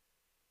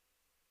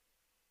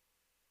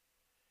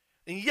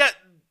 And yet,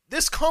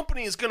 this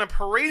company is going to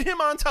parade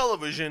him on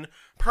television,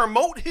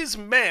 promote his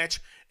match,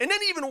 and then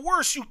even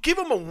worse, you give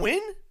him a win?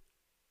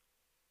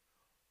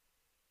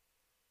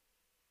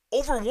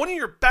 Over one of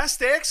your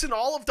best acts in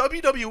all of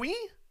WWE?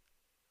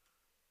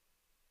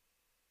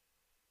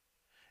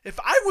 If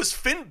I was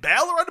Finn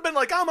Balor, I'd have been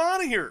like, I'm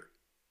out of here.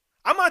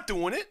 I'm not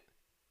doing it.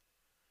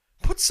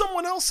 Put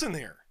someone else in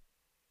there.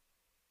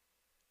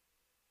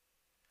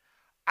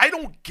 I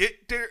don't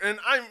get there, and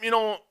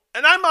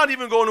I'm not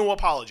even going to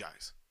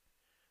apologize.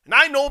 And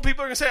I know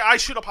people are going to say I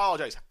should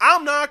apologize.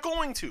 I'm not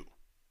going to.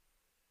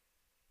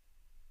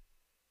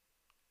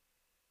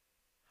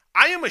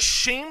 I am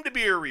ashamed to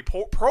be a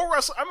pro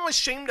wrestler. I'm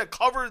ashamed to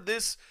cover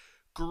this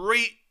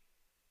great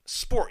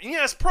sport. And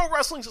yes, pro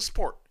wrestling's a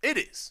sport. It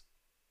is.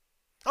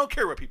 I don't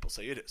care what people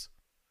say. It is.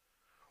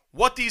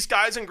 What these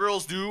guys and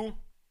girls do,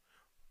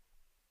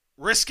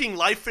 risking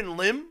life and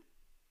limb,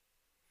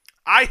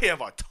 I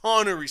have a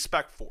ton of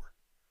respect for.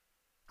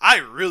 I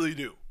really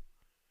do.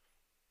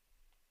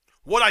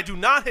 What I do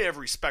not have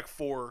respect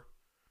for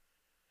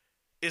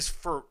is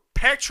for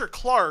Patrick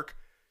Clark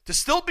to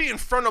still be in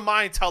front of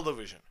my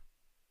television.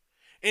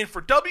 And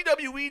for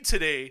WWE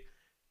today,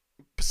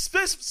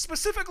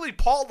 specifically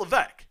Paul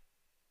Levesque,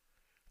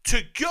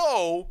 to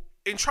go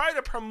and try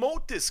to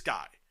promote this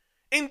guy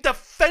and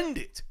defend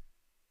it.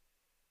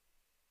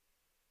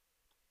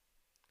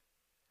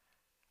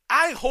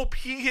 I hope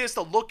he has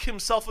to look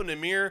himself in the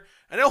mirror,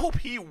 and I hope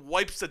he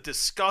wipes the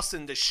disgust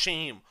and the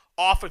shame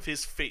off of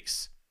his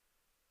face.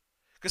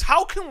 Because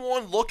how can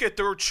one look at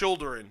their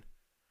children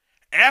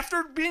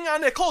after being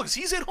on that call? Because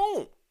he's at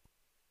home.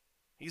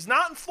 He's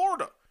not in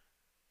Florida.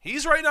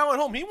 He's right now at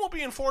home. He won't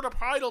be in Florida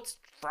probably till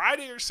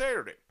Friday or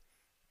Saturday.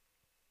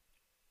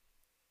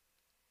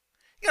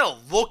 You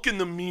gotta look in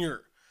the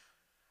mirror.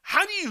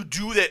 How do you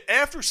do that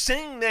after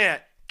saying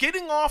that,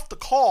 getting off the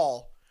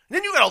call, and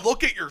then you gotta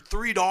look at your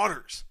 3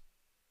 daughters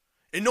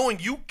and knowing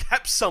you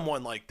kept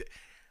someone like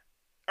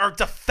that, or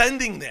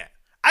defending that?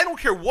 I don't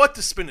care what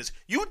the spin is.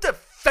 You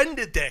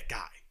defended that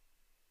guy.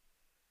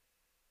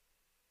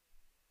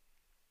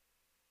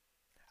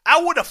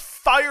 I would have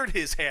fired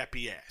his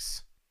happy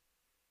ass.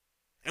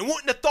 And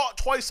wouldn't have thought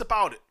twice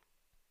about it.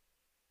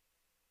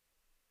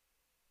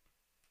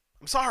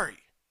 I'm sorry.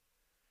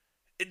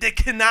 They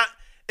cannot.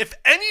 If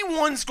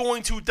anyone's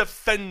going to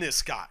defend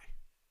this guy,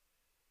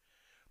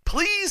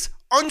 please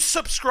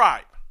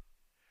unsubscribe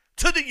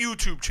to the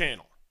YouTube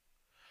channel.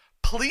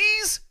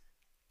 Please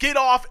get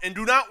off and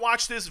do not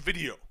watch this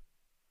video.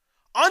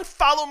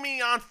 Unfollow me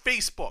on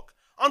Facebook.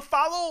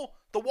 Unfollow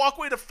the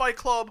Walkway to Fight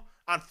Club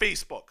on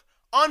Facebook.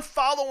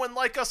 Unfollow and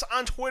like us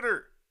on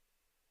Twitter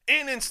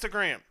and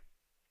Instagram.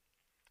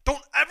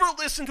 Don't ever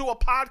listen to a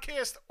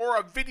podcast or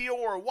a video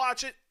or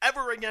watch it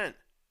ever again.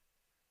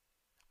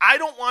 I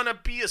don't want to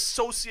be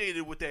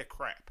associated with that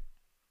crap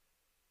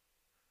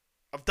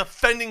of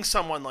defending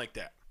someone like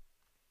that.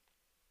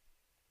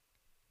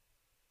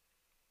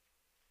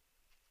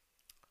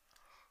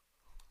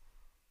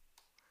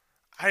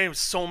 I am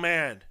so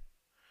mad.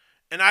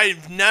 And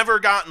I've never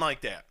gotten like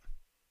that.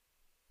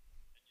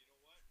 And you know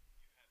what? You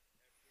have every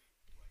right to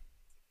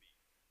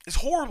be. It's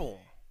horrible. The day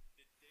that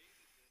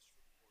this report came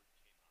out,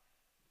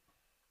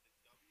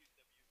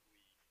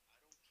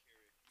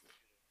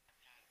 the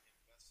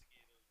WWE, I don't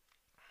care if you could have had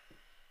investigative, you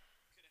could have had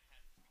freaking any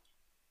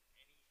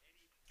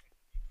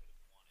technique you could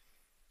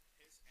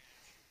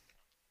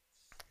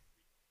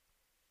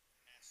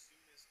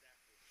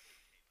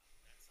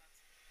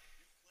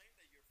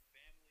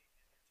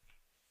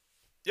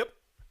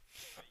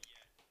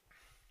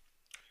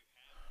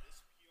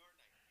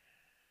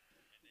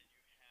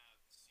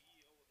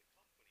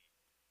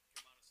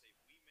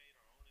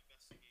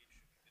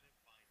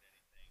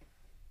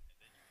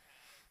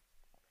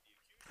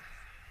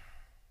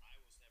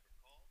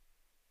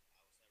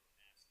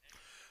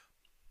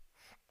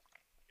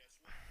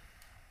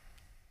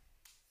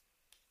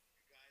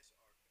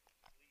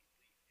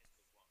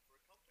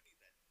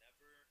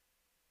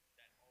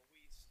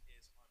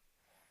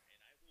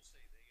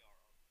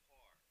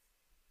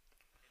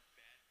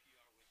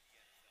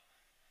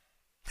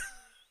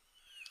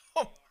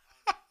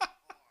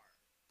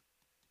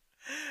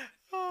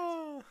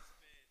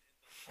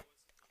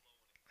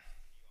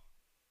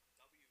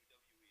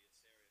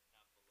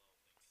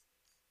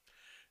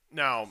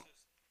Now,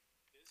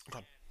 This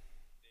okay. man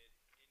did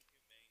inhumane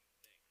things.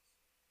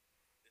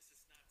 This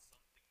is not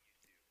something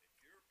you do.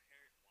 If you're a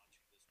parent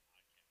watching this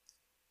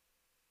podcast,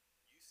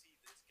 you see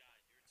this guy on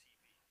your TV,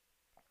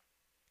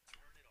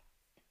 turn it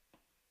off.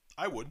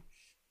 I would.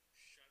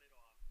 Shut it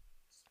off.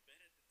 Spin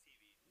at the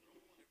TV. Throw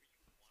whatever you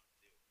want to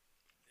do.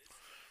 This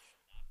guy should not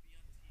be on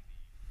TV.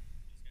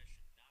 This guy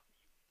should not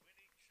be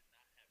winning.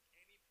 Should not have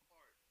any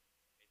part in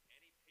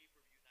any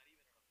pay-per-view.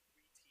 Not even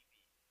on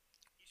a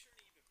free TV. He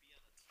shouldn't even be on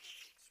a TV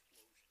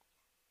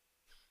explosion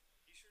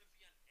card. He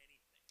shouldn't be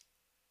on anything.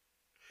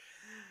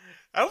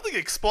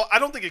 I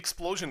don't think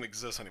explosion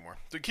exists anymore.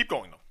 Keep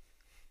going though.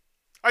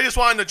 I just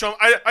wanted to jump.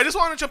 I just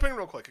wanted to jump in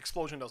real quick.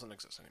 Explosion doesn't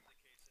exist anymore.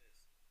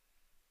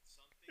 The case is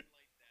something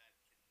like that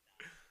cannot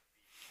be. You can't.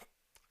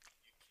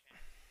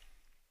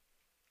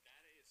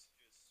 That is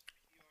just PR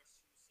suicide.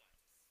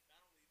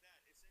 Not only that,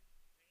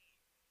 it's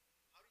inhumane.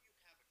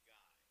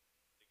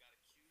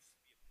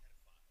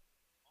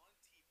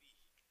 How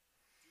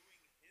do you have a guy that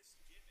got accused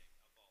to be a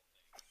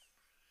pedophile on TV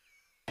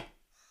doing his gimmick of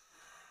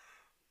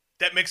all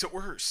things? That makes it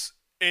worse.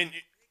 And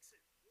Makes it worse.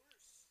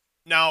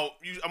 now,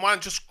 I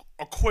want just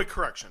a quick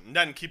correction, and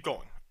then keep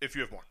going if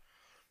you have more.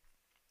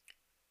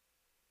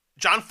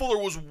 John Fuller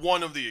was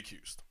one of the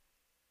accused.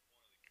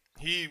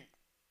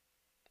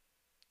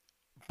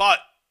 But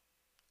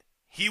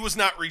he was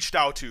not reached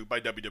out to by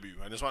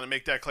WWE. I just want to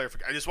make that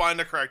clarification. I just wanted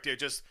to correct you,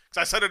 just because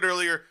I said it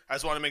earlier. I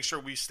just want to make sure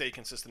we stay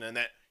consistent in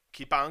that.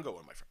 Keep on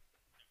going, my friend.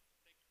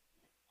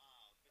 But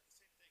the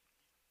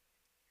same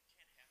thing, you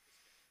can't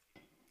have this guy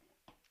on TV.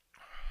 You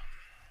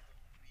can't have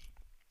him beat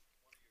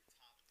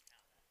one of your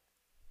top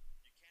talent.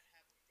 You can't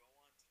have him go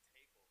on to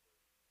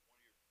TakeOver,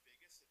 one of your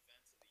biggest events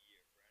of the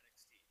year for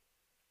NXT.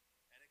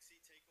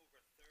 NXT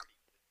TakeOver 30,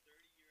 the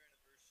 30-year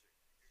anniversary.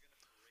 You're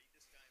going to parade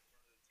this guy in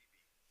front of the TV,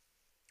 knowing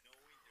there's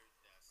that going on. That he's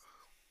that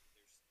asshole.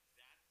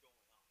 And I know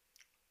we said no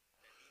cursing here, but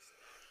he's that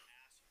asshole.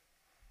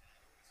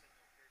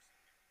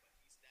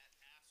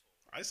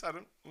 I said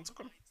it. It's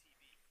okay. My TV.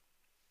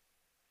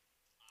 I don't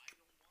want to watch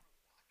it.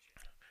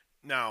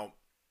 Now,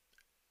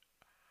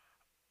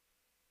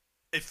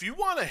 if you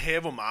want to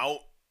have him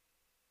out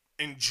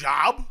and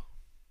job,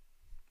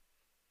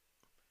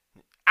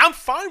 I'm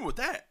fine with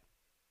that.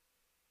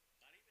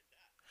 Not even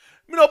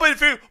that. No, but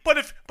if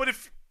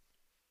If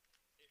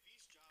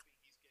he's jobbing,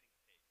 he's getting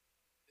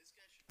paid. This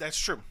guy should. that's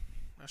true.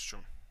 That's true.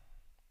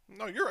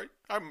 No, you're right.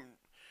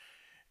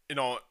 You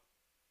know,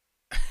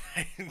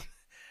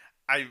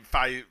 if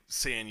I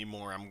say any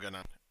more, I'm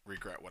gonna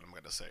regret what I'm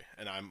gonna say,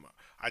 and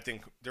I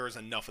think there is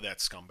enough of that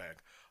scumbag.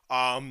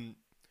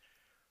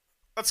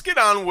 Let's get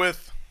on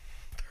with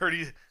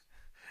 30.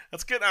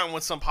 Let's get on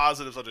with some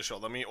positives of the show.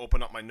 Let me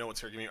open up my notes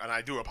here, and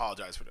I do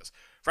apologize for this.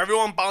 For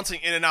everyone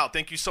bouncing in and out,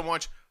 thank you so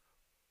much.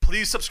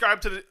 Please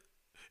subscribe to the.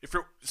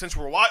 Since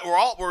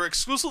we're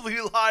exclusively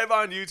live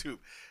on YouTube,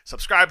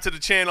 subscribe to the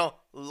channel,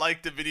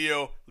 like the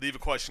video, leave a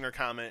question or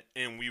comment,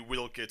 and we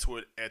will get to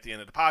it at the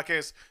end of the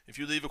podcast. If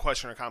you leave a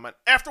question or comment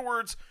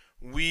afterwards,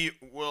 it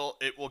will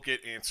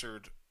get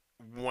answered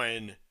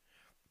when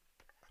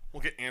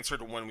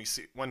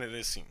it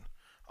is seen.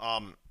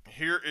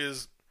 Here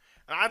is,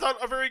 and I thought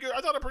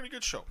a pretty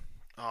good show.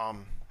 Let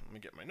me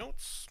get my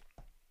notes.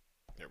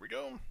 There we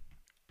go.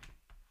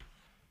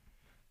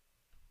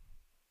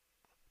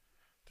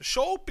 The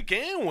show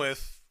began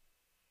with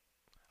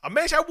a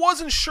match I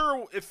wasn't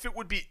sure if it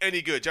would be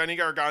any good. Johnny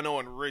Gargano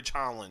and Ridge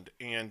Holland,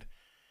 and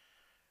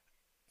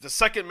the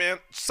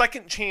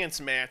second chance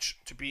match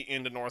to be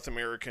in the North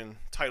American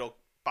title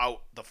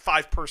bout, the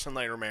 5-person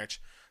ladder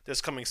match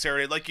this coming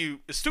Saturday. Like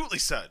you astutely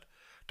said,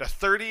 the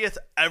 30th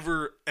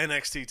ever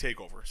NXT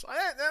takeover. So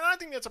I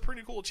think that's a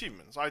pretty cool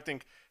achievement. So I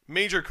think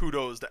major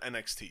kudos to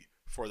NXT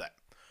for that.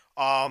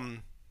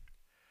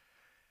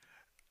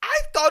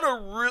 I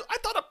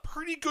thought a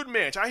pretty good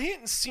match. I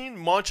hadn't seen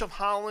much of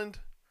Holland.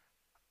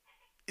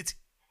 It's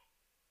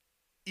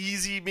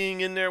easy being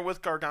in there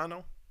with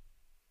Gargano.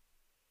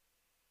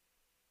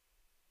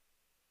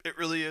 It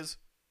really is,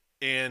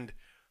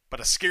 but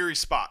a scary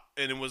spot.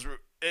 And it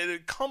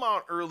had come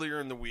out earlier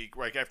in the week,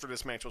 right after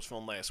this match was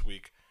filmed last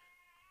week.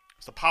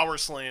 It's the power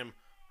slam.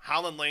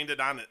 Holland landed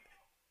on it,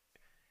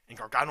 and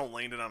Gargano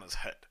landed on his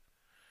head,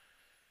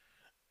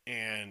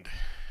 and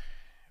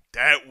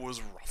that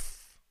was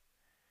rough.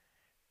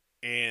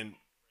 And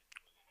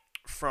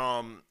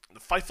from the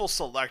Fightful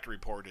Select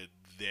reported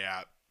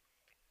that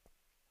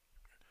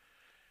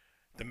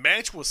the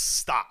match was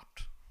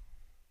stopped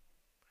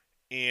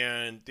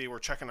and they were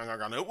checking on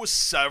Gargano. It was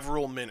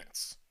several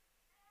minutes.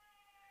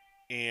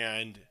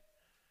 And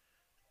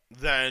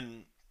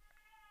then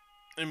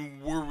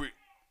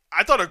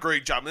I thought a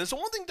great job. And it's the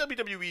one thing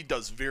WWE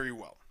does very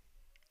well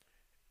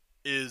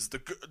is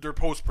their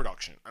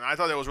post-production. And I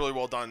thought that was really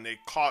well done. They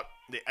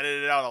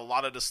edited out a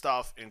lot of the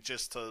stuff and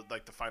just to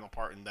like the final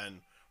part, and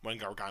then when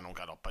Gargano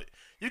got up. But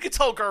you could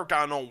tell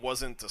Gargano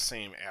wasn't the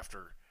same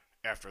after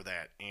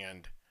that.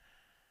 And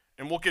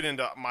we'll get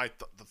into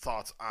the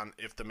thoughts on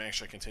if the match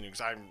should continue, because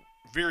I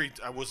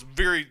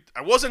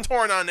wasn't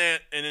torn on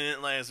that, and it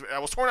didn't last. I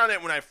was torn on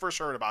it when I first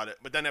heard about it,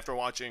 but then after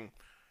watching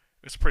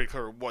It's pretty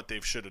clear what they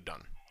should have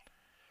done.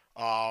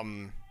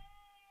 I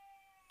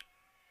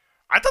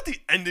thought the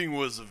ending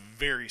was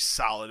very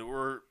solid.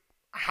 Where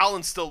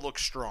Holland still looked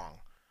strong.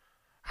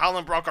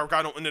 Holland brought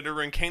Gargano into the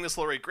ring. Candice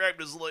LeRae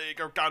grabbed his leg.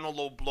 Gargano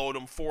low blowed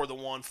him for the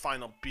one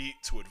final beat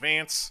to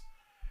advance.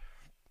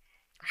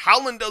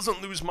 Holland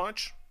doesn't lose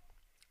much.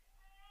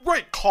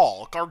 Right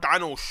call.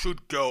 Gargano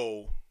should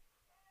go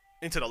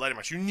into the ladder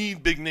match. You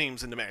need big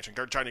names in the match. And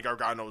Johnny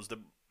Gargano is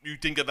you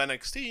think of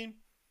NXT,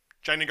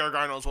 Johnny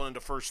Gargano is one of the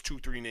first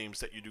 2-3 names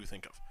that you do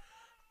think of.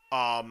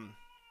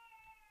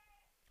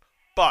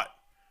 But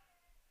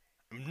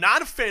I'm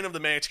not a fan of the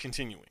match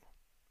continuing.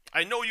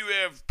 I know you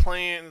have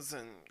plans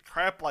and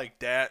crap like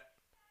that,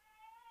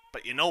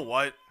 but you know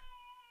what?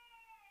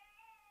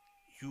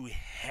 You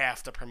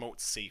have to promote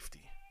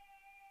safety.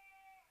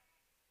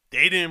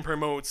 They didn't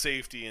promote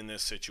safety in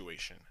this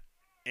situation.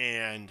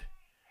 And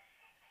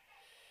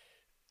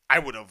I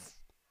would have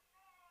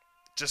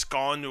just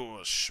gone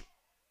to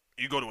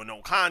you go to a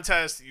no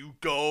contest, you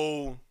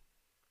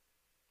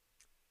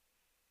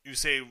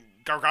say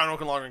Gargano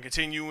can longer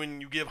continue,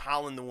 and you give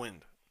Holland the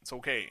win. It's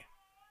okay.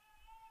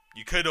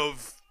 You could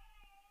have.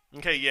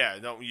 Okay, yeah,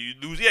 no, you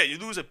lose. Yeah, you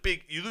lose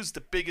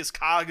the biggest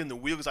cog in the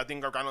wheel, because I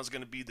think Gargano's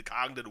going to be the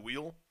cog to the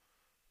wheel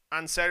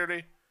on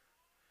Saturday.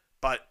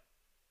 But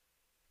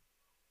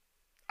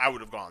I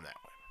would have gone that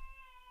way.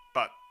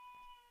 But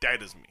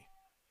that is me.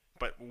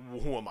 But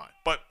who am I?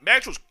 But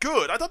match was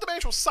good. I thought the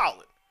match was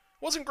solid.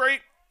 Wasn't great,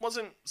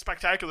 wasn't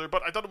spectacular,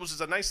 but I thought it was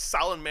just a nice,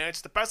 solid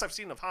match. The best I've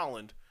seen of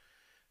Holland.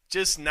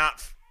 Just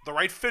not the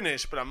right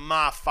finish, but I'm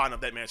not fond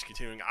of that match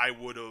continuing. I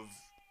would have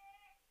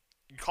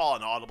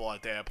called an audible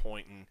at that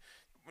point, and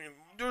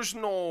there's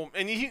no.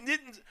 And he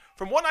didn't.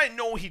 From what I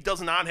know, he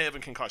does not have a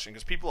concussion,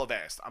 because people have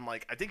asked. I'm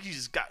like, I think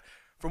he's got.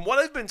 From what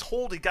I've been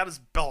told, he got his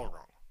bell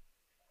rung.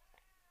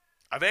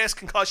 I've asked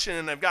concussion,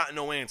 and I've gotten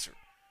no answer.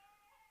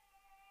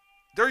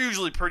 They're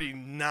usually pretty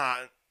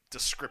not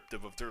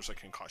descriptive if there's a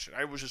concussion.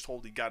 I was just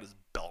told he got his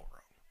bell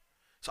rung.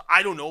 So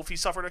I don't know if he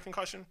suffered a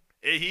concussion.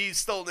 He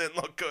still didn't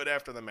look good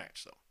after the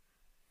match, though.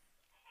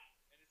 And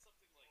it's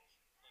something like that.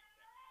 And like you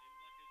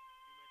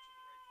mentioned the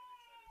right finish.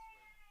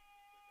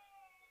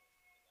 That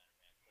is the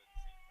ladder match.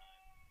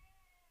 But at the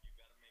same time, you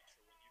got to make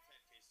sure when you've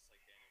had cases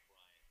like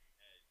Daniel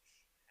Bryan,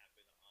 Edge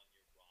happen on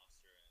your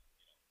roster, and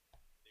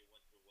they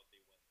went through what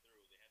they went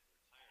through, they had to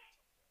retire at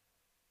some point.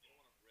 You don't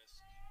want to risk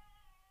further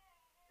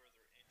injury by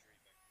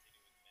continuing the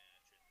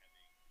match and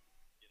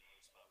having another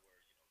spot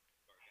where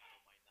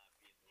Gargano might not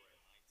be in the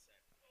right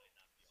mindset, might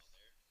not be on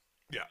there.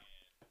 Yeah.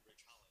 And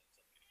Rich Holland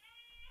ends up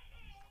getting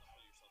injured. You don't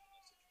want to put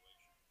yourself in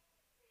that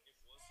situation.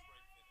 It was the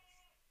right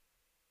finish.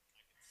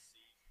 I can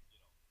see,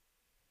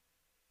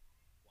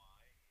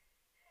 why.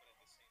 But at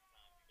the same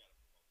time, you got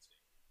to promote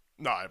safety.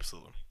 No,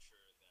 absolutely.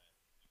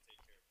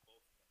 Make sure that you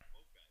take care of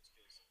both guys.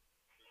 Because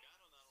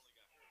Gargano not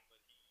only got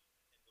hurt, but he,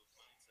 in the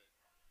mindset, he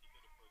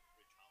could have put Rich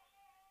Holland in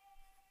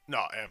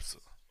No,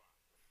 absolutely. spot.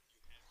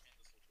 You have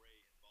Candice LeRae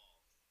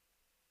involved.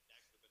 That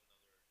could have been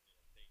another,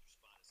 dangerous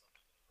spot if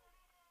something didn't go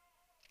well.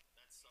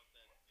 That's something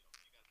you got to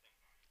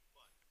think about.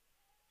 But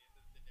at the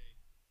end of the day,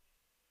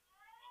 other than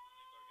Gargano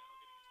getting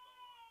his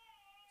bell rung,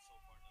 so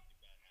far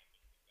nothing bad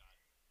happened.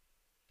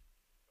 We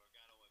got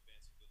Gargano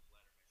advancing to the ladder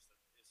match. That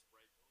is the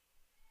right move.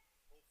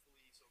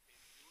 Hopefully he's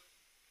okay to do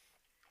it,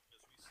 because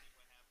we see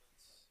what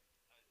happens.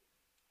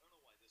 I don't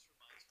know why this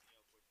reminds me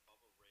of with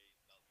Bubba Ray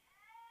Dudley.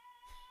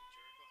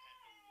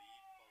 Jericho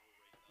had to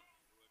leave Bubba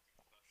Ray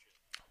Dudley through a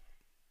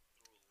concussion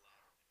through a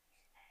ladder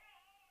match.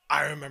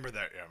 I remember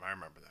that. Yeah, I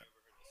remember that. You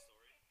ever heard the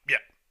story? Yeah. That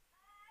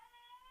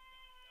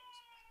was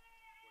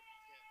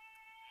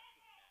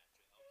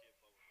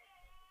where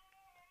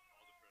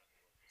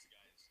he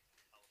kept after the match, and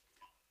I'll give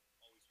Bubba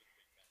Ray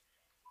Dudley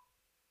all the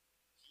credit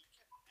in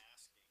the world. This guy is a hell of a talent.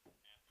 Always been a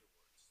big fan of the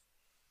guy. He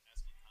kept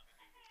asking afterwards, asking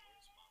Tommy D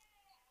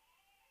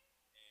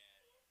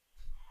where his mom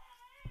was,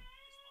 and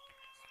his mom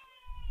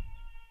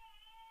passed away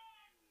like a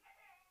few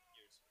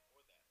years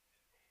before that,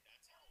 and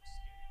that's how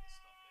scary this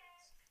stuff is.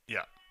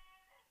 Yeah.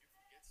 If you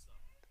forget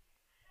stuff,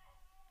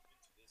 move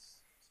into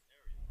this scenario,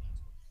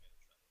 that's what you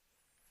gotta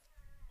try to do.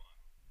 But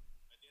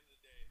at the end of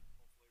the day,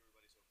 hopefully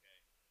everybody's okay.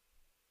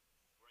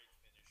 Great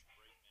finish,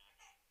 great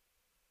match.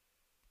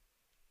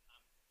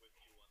 I'm with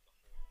you on the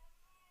whole.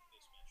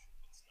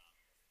 This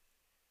match should have been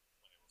stopped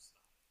when it was stopped. Should have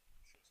scrapped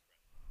it at that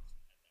point.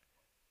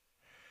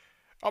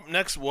 Up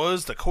next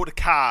was Dakota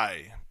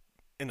Kai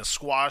in a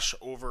squash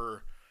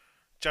over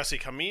Jesse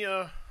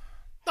Kamiya.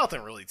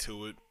 Nothing really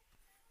to it.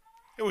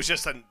 It was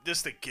just to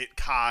get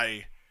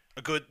Kai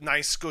a good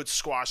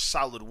squash,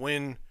 solid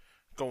win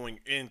going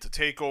into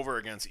TakeOver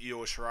against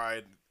Io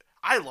Shirai.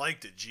 I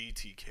liked it,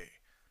 GTK.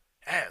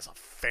 That is a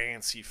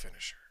fancy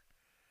finisher.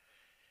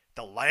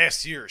 The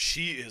last year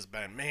she has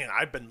been, man,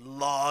 I've been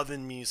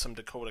loving me some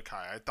Dakota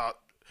Kai. I thought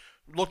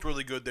looked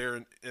really good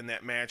there in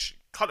that match.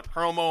 Cut a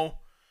promo.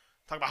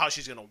 Talk about how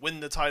she's going to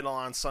win the title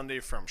on Sunday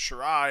from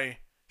Shirai.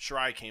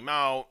 Shirai came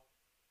out.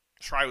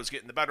 Shirai was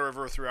getting the better of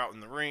her, threw out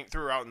of the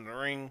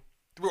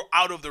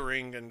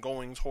ring and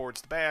going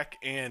towards the back,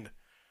 and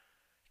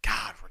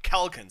God,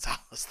 Raquel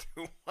Gonzalez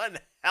threw one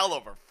hell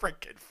of a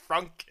freaking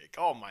front kick.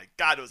 Oh my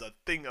God, it was a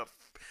thing of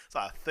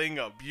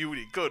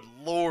beauty. Good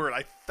Lord,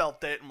 I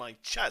felt that in my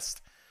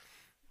chest.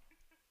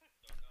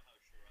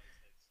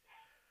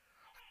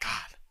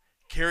 God,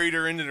 carried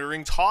her into the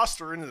ring, tossed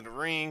her into the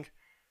ring.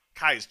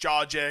 Kai's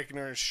jaw jacking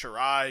her.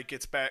 Shirai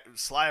gets back,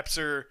 slaps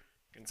her.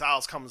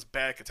 Gonzalez comes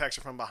back, attacks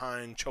her from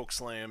behind, choke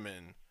slam,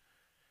 and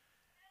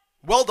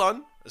well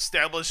done.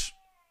 Establish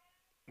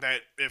that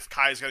if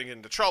Kai's going to get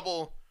into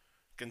trouble,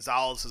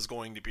 Gonzalez is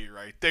going to be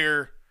right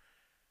there.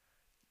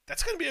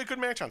 That's going to be a good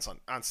match on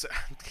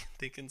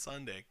thinking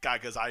Sunday.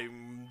 God, because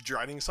I'm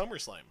dreading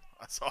SummerSlam,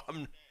 so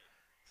I'm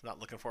not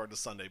looking forward to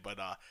Sunday. But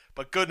a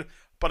good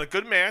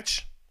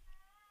match.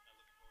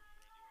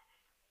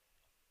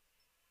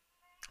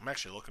 I'm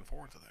actually looking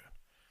forward to that.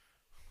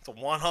 It's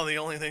one of the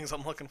only things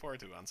I'm looking forward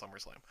to on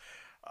SummerSlam.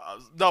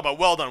 No, but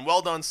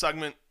well done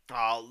segment.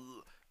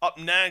 Up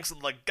next,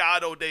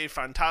 Legado de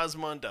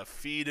Fantasma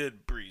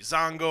defeated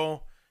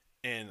Breezango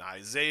and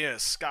Isaiah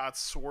Scott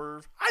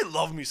Swerve. I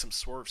love me some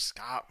Swerve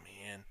Scott,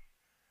 man.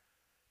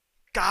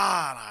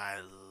 God, I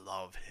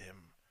love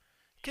him.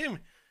 Give him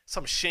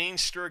some Shane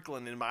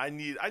Strickland in my. I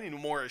need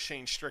more of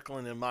Shane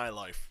Strickland in my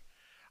life.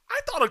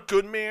 I thought a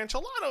good match. A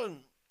lot of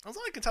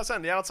contested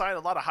on the outside. A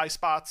lot of high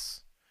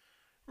spots.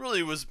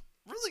 Really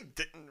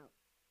didn't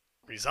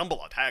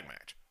resemble a tag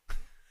match.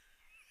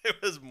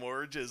 It was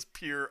more just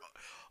pure,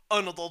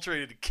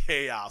 unadulterated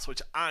chaos,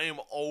 which I am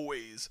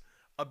always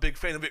a big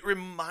fan of. It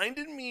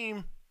reminded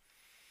me,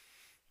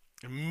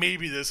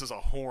 maybe this is a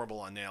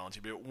horrible analogy,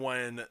 but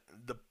when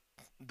the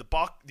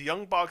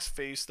Young Bucks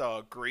faced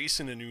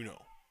Grayson and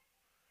Uno.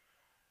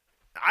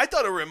 I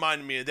thought it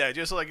reminded me of that,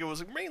 just like it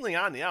was mainly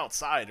on the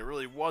outside. There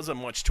really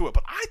wasn't much to it,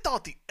 but I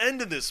thought the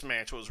end of this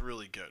match was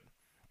really good.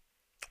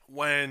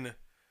 When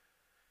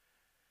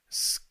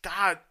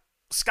Scott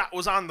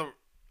was on the,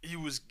 he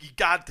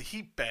got the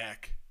heat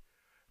back,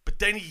 but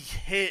then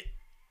he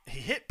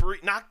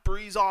knocked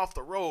Breeze off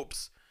the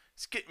ropes.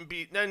 He's getting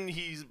beat. Then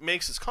he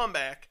makes his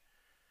comeback,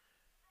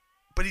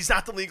 but he's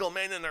not the legal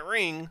man in the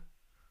ring.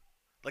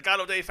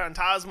 Legado de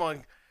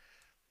Fantasma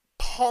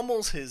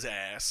pummels his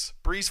ass.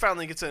 Breeze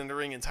finally gets in the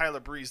ring, and Tyler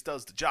Breeze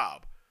does the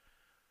job.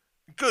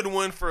 Good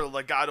win for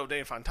Legado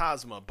de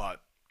Fantasma,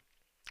 but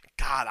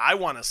God, I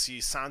want to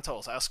see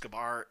Santos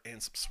Escobar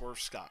and some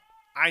Swerve Scott.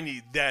 I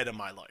need that in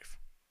my life.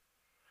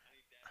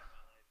 This is my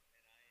first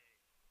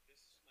actual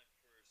booking critique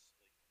that I'm gonna have for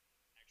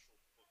NXT.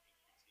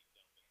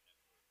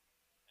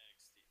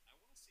 I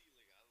want to see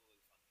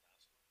Legado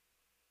del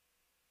Fantasma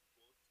booked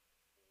for.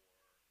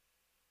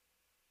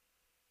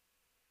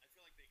 I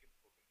feel like they can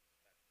book them better.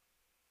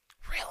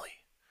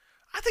 Really?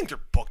 I think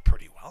they're booked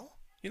pretty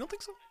well. You don't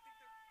think so? I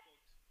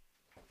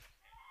think they're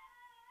booked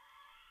okay. Just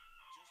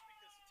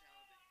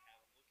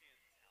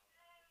because the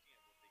talent that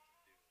you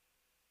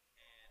have,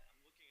 I'm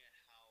looking at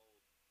the talent, I'm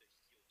looking at what they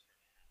can do,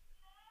 and I'm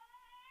looking at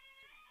how the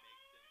heel turn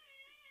happened.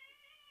 You can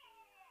make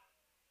them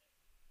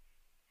into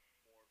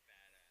even more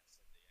badass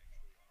than they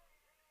actually are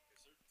already.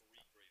 Because they're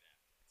three great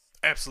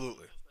athletes.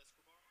 Absolutely.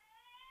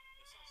 Escobar,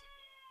 that sounds like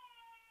a.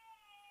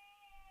 I don't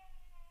know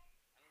why.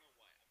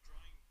 I'm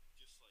drawing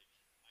just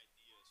ideas from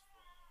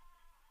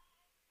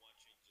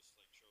watching just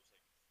shows I'm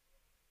blanking on the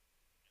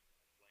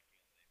name.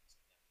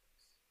 It's on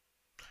Netflix.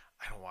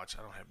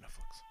 I don't have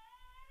Netflix.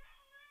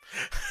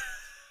 It's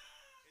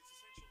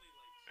essentially you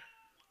wanna.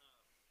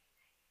 They kind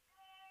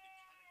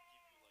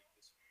of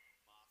give you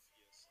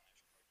this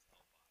mafia/cartel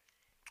vibe.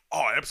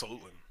 Oh,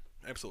 absolutely.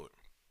 Absolutely.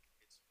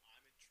 It's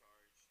I'm in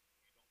charge. You don't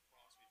cross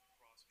me. If you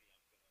cross me,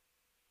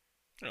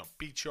 I'm gonna.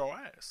 Beat your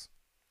ass.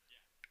 Yeah.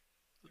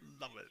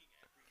 Love it.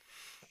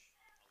 Making every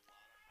match a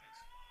lot of high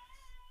spots. Book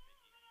him a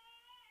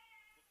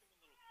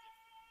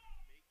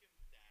little different. Make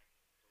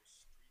him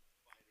those Street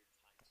Fighter type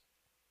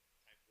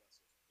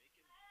wrestlers. Make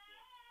him look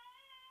dominant for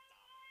a while.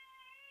 To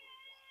the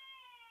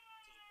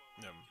point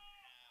where Yeah. you can have those, a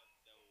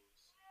rivalry with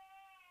the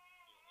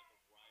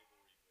higher end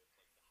talent. Because right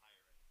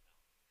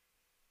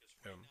Yeah.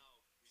 now,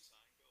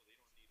 Breezango, they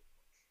don't need a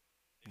push.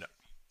 They No.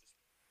 should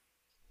be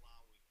just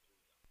plowing through them. Absolutely plowing.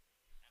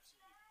 Not even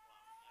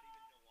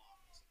no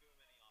offense. Don't give them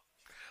any offense.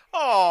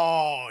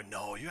 Oh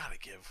no, you gotta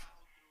give.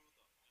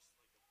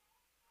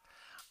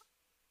 Plow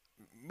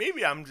through them.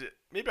 Maybe I'm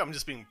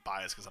just being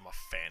biased because I'm a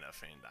fan of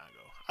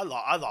Fandango. I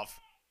love.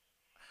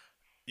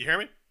 You hear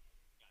me?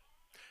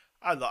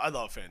 I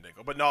love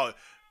Fandango, but no.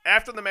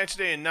 After the match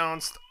they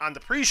announced on the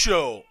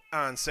pre-show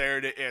on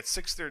Saturday at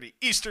 6:30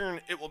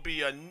 Eastern, it will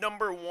be a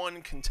number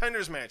 1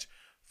 contenders match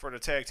for the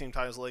tag team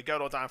titles: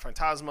 Legado de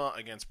Fantasma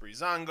against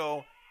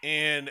Breezango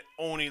and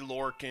Oni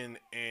Lorcan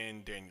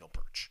and Daniel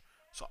Burch.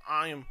 So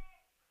I am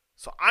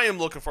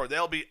looking forward.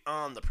 They'll be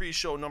on the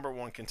pre-show number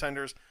 1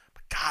 contenders.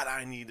 But God,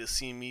 I need to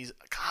see me.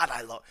 God,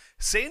 I love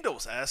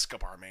Santos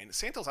Escobar, man.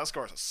 Santos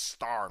Escobar is a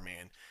star,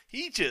 man.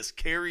 He just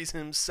carries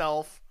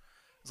himself.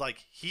 It's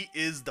like he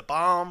is the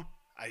bomb.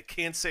 I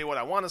can't say what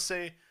I want to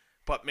say,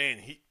 but man,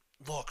 he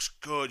looks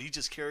good. He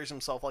just carries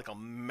himself like a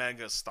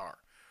mega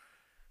star.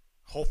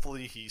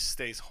 Hopefully he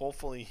stays on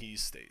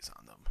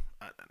them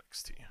at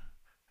NXT.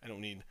 I don't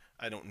need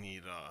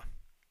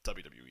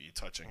WWE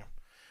touching him.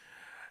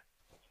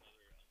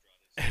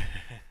 Another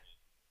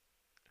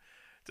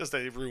Just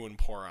they ruined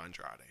poor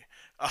Andrade.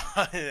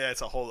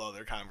 That's a whole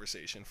other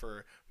conversation.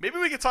 For maybe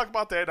we could talk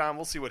about that.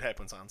 We'll see what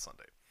happens on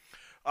Sunday.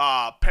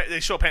 They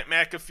show Pat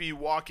McAfee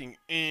walking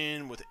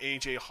in with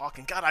AJ Hawk.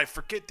 And God, I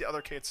forget the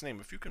other cat's name.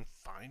 If you can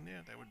find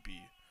it, that would be.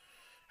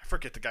 I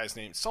forget the guy's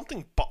name.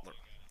 Something Butler.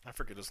 I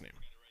forget his name.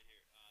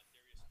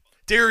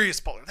 Darius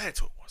Butler. That's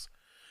who it was.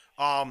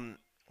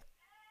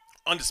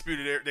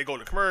 Undisputed Era. They go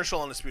to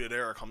commercial. Undisputed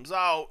Era comes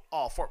out.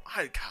 All for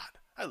I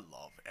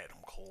love Adam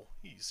Cole.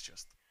 He's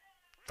just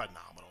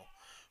phenomenal.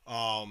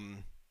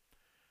 Wants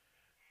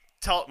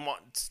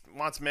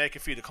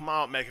McAfee to come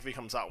out. McAfee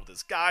comes out with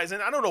his guys,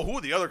 and I don't know who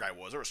the other guy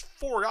was. There was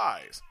 4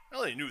 guys. I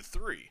only knew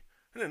 3.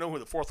 I didn't know who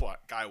the 4th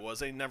guy was.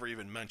 They never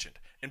even mentioned.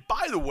 And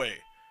by the way,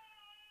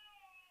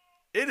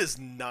 it is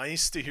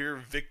nice to hear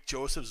Vic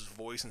Joseph's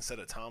voice instead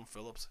of Tom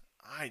Phillips.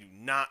 I do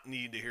not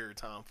need to hear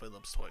Tom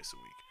Phillips twice a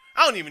week.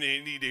 I don't even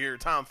need to hear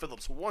Tom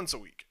Phillips once a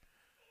week.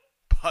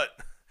 But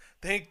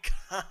thank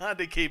God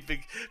they gave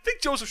Vic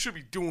Joseph should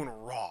be doing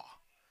Raw.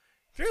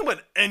 If you're going to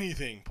put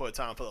anything, put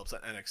Tom Phillips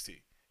at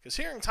NXT. Because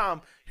hearing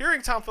Tom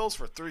Phillips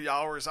for 3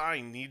 hours,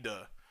 I need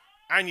a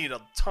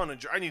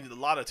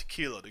lot of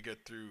tequila to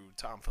get through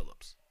Tom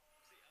Phillips. See,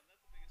 I'm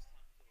not the biggest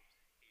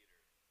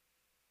Tom Phillips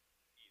hater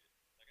either. Like,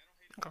 I don't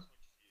hate him Okay. as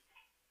much as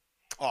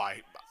you do. Oh, Saxon, on the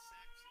other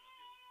hand, he should not be on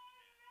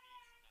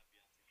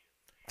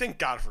TV. thank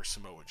God for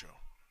Samoa Joe.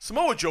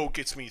 Samoa Joe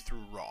gets me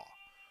through Raw.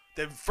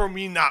 That for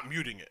me not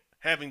muting it,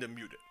 having to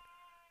mute it.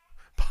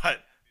 But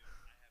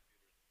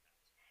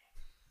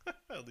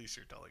at least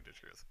you're telling the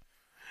truth.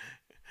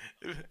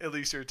 At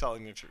least you're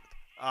telling the truth.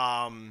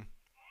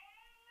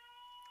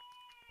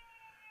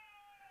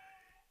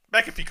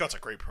 McAfee cuts a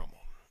great promo.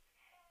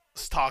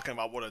 He's talking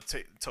about what it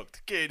took to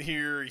get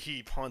here.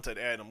 He punted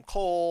Adam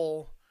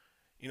Cole.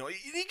 You know,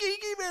 he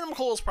gave Adam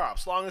Cole's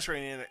props. Longest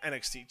reigning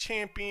NXT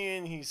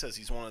champion. He says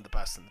he's one of the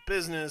best in the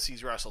business.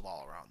 He's wrestled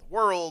all around the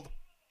world.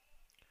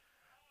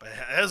 But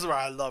that's where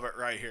I love it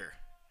right here.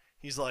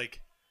 He's like,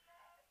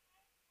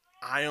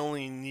 I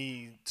only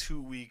need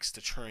 2 weeks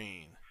to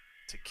train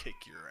to kick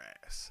your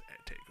ass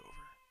at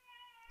TakeOver.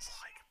 It's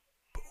like,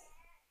 boom.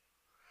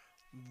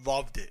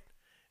 Loved it.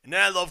 And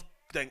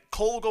then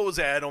Cole goes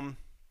at him.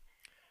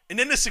 And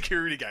then the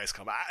security guys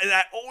come. I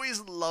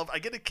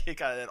get a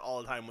kick out of that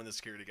all the time when the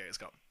security guys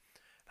come.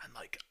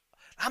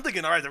 I'm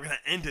thinking, all right, they're going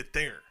to end it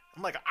there.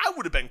 I'm like, I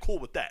would have been cool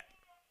with that.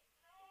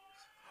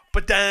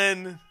 But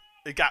then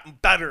it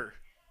got better.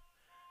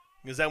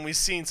 Because then we've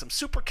seen some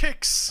super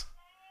kicks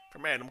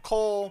from Adam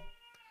Cole.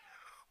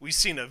 We've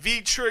seen a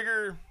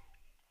V-trigger.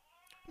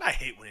 And I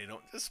hate when they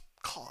don't. Just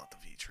call out the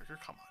V-trigger.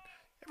 Come on.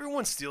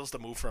 Everyone steals the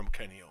move from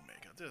Kenny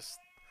Omega.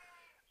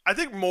 I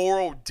think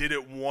Morrow did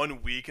it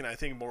 1 week, and I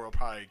think Morrow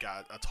probably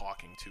got a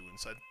talking to and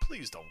said,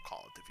 please don't call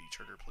it the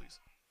V-trigger, please.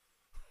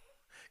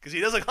 Because he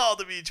doesn't call it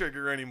the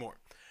V-trigger anymore.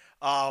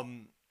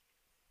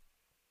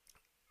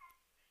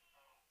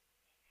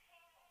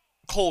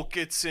 Cole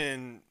gets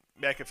in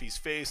McAfee's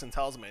face and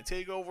tells him at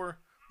TakeOver,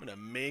 I'm going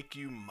to make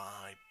you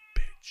my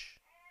bitch.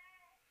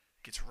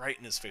 Gets right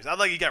in his face. I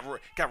like he got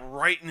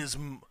right in his...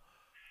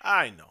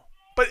 I know.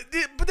 But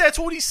that's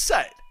what he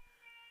said.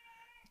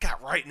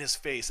 Got right in his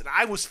face, and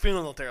I was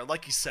feeling it there,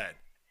 like you said.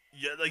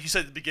 Yeah, like you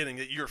said at the beginning,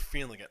 that you're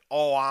feeling it.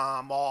 Oh,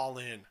 I'm all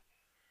in.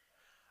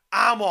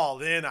 I'm all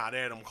in on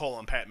Adam Cole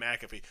and Pat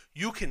McAfee.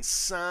 You can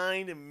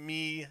sign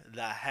me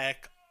the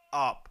heck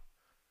up.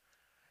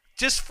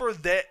 Just for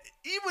that,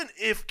 even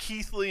if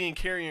Keith Lee and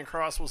Karrion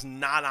Kross was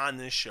not on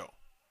this show,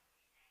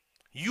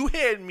 you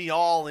had me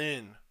all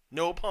in,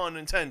 no pun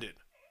intended,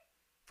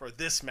 for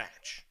this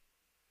match.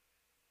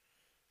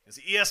 Because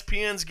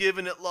ESPN's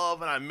giving it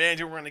love, and I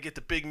imagine we're going to get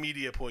the big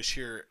media push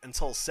here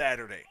until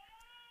Saturday.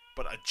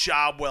 But a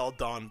job well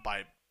done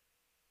by...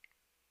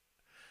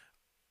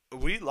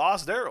 We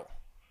lost Daryl.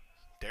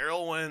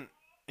 Daryl went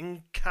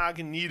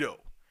incognito.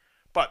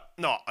 But,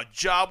 no, a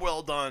job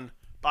well done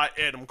by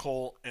Adam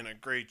Cole and a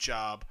great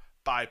job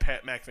by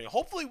Pat McAfee.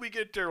 Hopefully we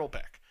get Daryl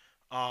back.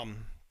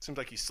 Seems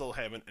like he's still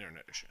having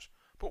internet issues.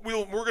 But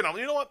we're going to...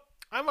 You know what?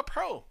 I'm a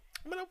pro.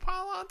 I'm going to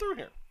pile on through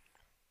here.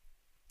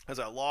 As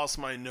I lost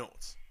my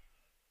notes.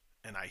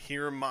 And I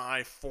hear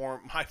my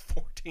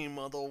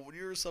 14-month-old,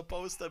 you're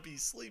supposed to be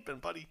sleeping,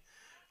 buddy.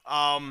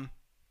 Aaliyah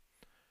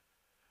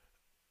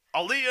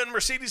and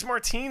Mercedes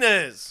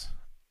Martinez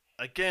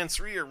against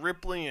Rhea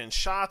Ripley and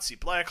Shotzi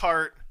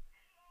Blackheart.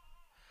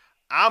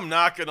 I'm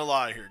not going to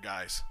lie here,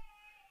 guys.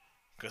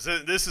 Because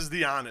this is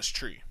the honest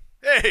tree.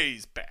 Hey,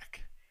 he's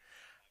back.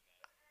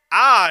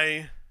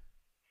 I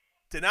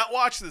did not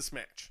watch this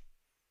match.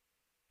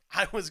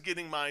 I was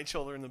getting my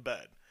children to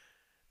bed.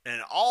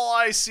 And all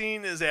I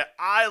seen is that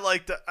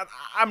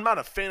I'm not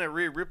a fan of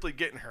Rhea Ripley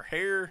getting her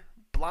hair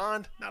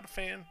blonde. Not a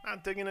fan.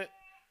 Not digging it.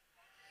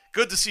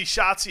 Good to see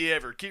Shotzi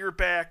have her gear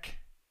back.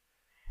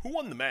 Who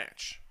won the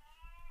match?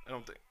 I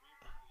don't think.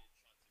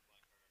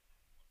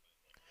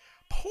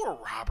 Poor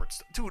Robert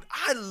Stone. Dude,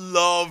 I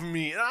love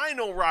me. And I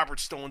know Robert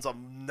Stone's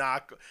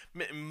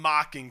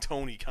mocking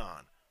Tony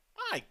Khan.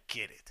 I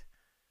get it.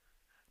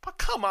 But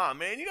come on,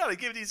 man. You got to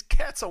give these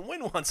cats a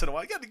win once in a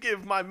while. You got to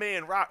give my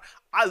man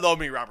I love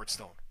me Robert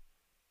Stone.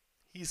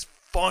 He's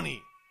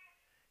funny.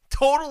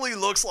 Totally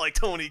looks like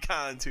Tony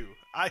Khan, too.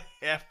 I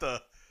have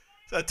to.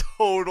 It's a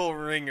total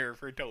ringer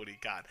for Tony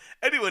Khan.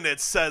 Anyone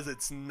that says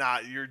it's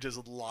not, you're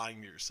just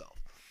lying to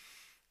yourself.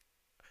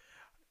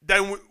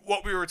 Then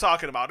what we were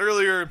talking about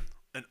earlier,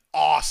 an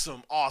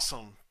awesome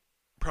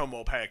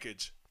promo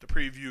package to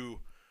preview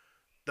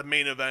the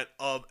main event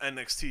of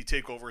NXT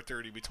TakeOver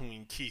 30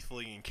 between Keith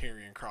Lee and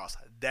Karrion Kross.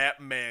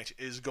 That match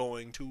is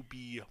going to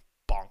be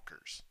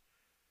bonkers.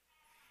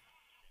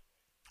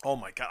 Oh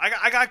my god,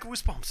 I got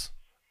goosebumps.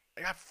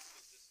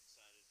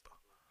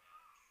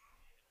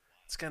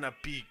 It's gonna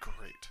be great. I'm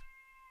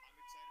excited because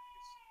it's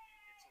an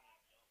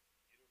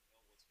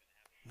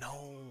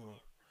unknown.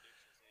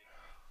 You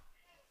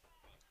don't know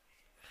what's going to happen.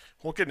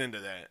 No. We'll get into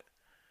that.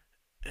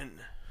 And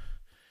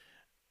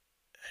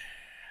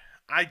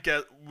I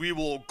get we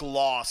will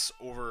gloss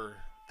over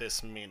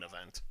this main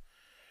event.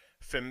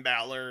 Finn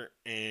Balor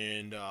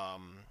and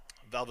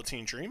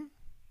Velveteen Dream.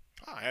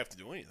 I don't have to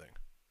do anything.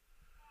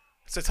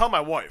 So I tell my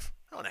wife,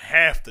 I don't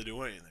have to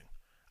do anything.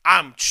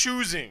 I'm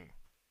choosing.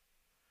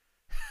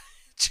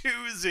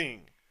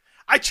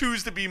 I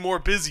choose to be more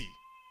busy.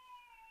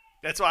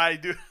 That's why I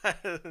do.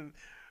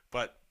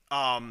 But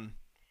I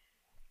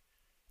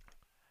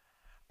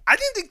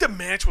didn't think the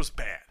match was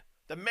bad.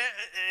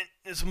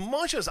 As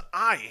much as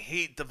I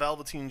hate the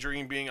Velveteen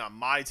Dream being on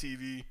my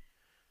TV,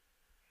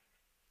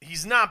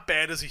 he's not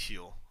bad as a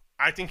heel.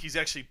 I think he's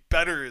actually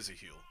better as a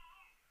heel.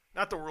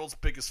 Not the world's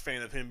biggest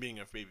fan of him being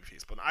a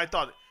babyface, but I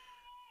thought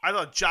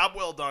job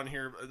well done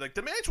here. Like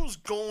the match was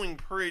going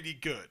pretty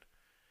good.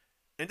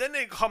 And then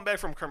they come back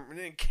from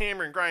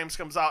Cameron Grimes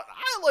comes out.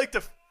 I like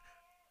the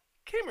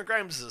Cameron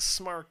Grimes is a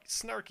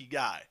snarky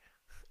guy.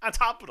 On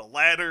top of the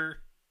ladder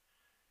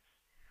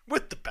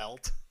with the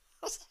belt.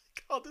 I was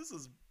like, oh,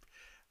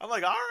 I'm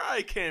like, all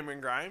right, Cameron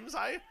Grimes.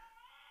 I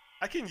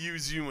can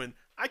use you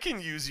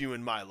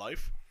in my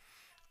life.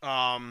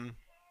 Balor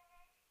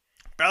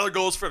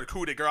goes for the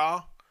coup de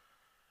grace.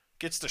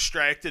 Gets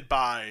distracted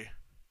by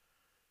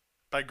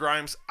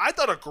Grimes. I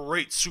thought a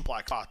great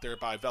suplex spot there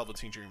by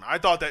Velveteen Dream. I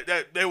thought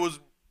that was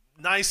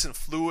nice and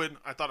fluid.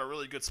 I thought a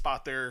really good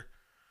spot there.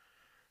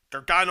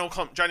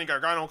 Johnny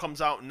Gargano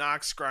comes out and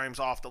knocks Grimes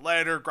off the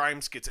ladder.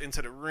 Grimes gets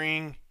into the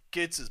ring,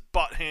 gets his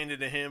butt handed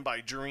to him by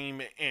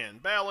Dream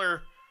and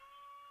Balor.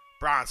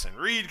 Bronson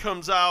Reed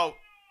comes out,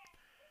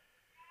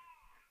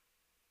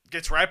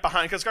 gets right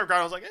behind, because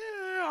Gargano's like,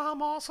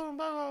 I'm awesome,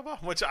 blah, blah,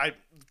 blah.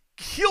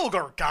 Heel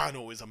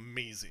Gargano is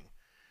amazing.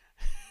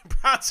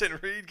 Bronson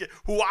Reed,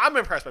 who I'm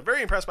impressed by,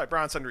 very impressed by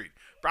Bronson Reed.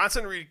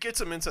 Bronson Reed gets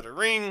him into the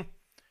ring.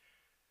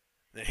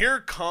 Then here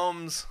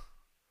comes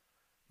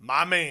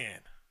my man.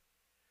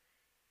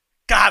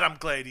 God, I'm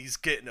glad he's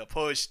getting a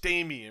push.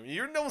 Damian.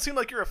 You don't seem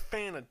like you're a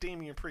fan of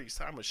Damian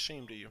Priest. I'm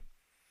ashamed of you.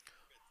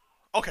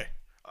 Okay,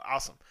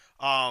 awesome.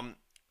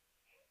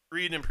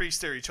 Reed and Priest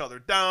stare each other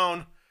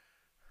down.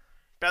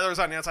 Balor's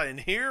on the outside, and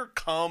here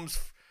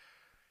comes...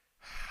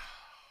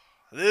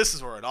 This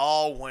is where it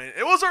all went.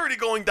 It was already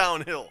going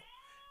downhill.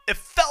 It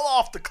fell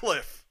off the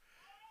cliff.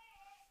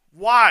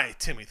 Why,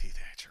 Timothy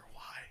Thatcher?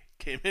 Why?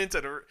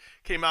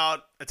 Came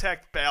out,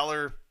 attacked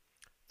Balor,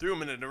 threw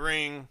him into the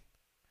ring.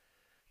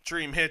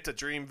 Dream hit the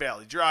Dream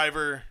Valley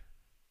Driver.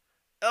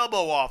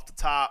 Elbow off the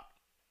top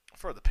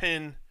for the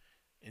pin.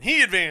 And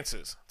he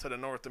advances to the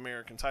North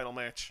American title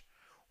match,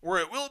 where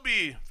it will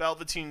be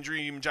Velveteen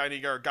Dream, Johnny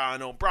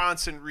Gargano,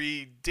 Bronson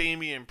Reed,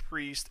 Damian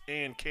Priest,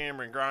 and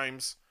Cameron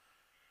Grimes.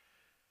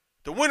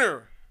 The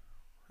winner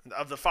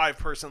of the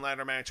 5-person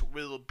ladder match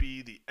will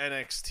be the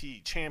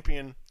NXT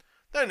champion.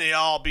 Then they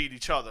all beat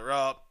each other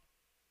up.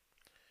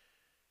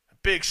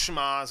 Big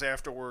schmaz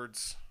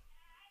afterwards.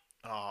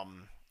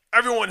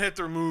 Everyone hit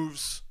their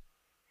moves.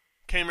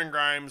 Cameron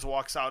Grimes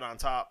walks out on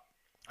top.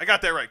 I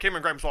got that right.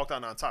 Cameron Grimes walked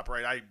out on top,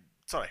 right? I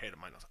thought I hated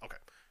my notes. Okay.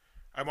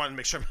 I wanted to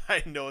make sure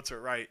my notes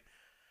are right.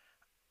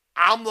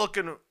 I'm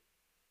looking...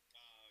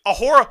 A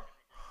horror...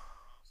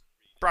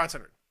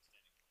 Bronson Reed.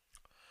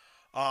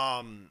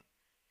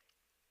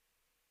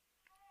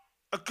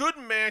 A good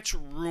match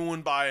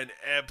ruined by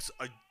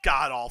a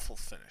god-awful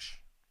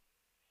finish.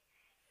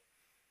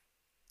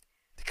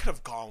 They could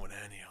have gone with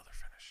any other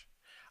finish.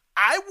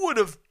 I would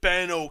have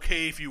been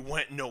okay if you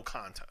went no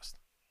contest.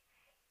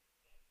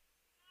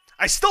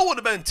 I still would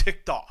have been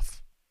ticked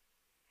off.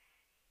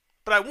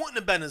 But I wouldn't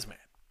have been as mad.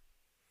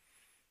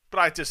 But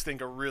I just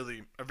think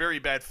a very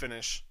bad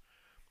finish.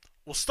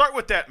 We'll start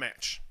with that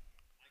match.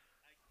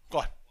 Go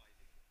ahead.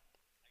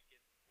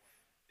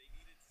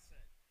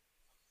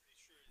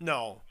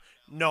 No.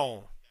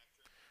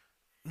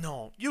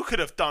 You could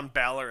have done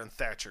Balor and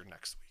Thatcher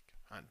next week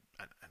on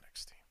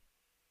NXT.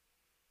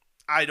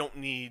 I don't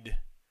need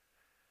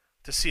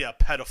to see a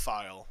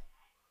pedophile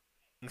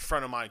in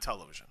front of my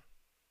television.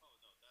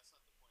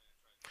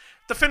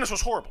 The finish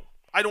was horrible.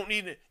 I don't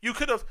need it.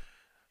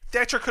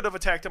 Thatcher could have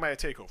attacked him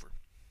at a takeover.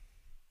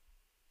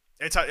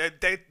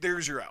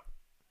 There's your out.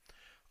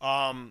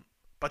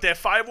 But that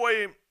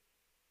 5-way,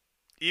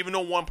 even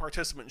though one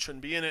participant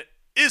shouldn't be in it,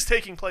 is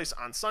taking place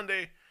on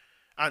Sunday.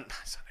 On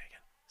Sunday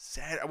again.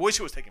 Saturday. I wish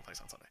it was taking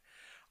place on Sunday.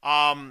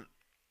 I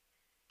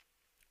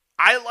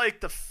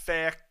like the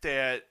fact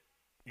that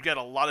you got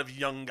a lot of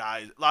young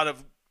guys, a lot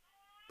of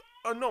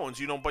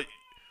unknowns, but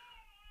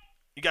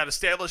you got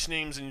established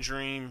names in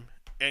Dream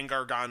and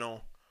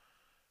Gargano.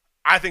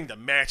 I think the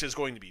match is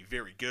going to be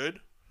very good.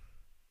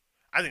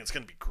 I think it's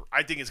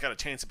got a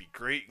chance to be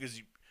great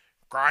because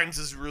Grimes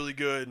is really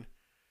good.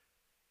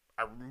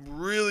 I'm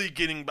really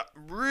getting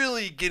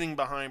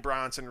behind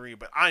Bronson Reed,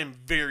 but I am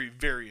very,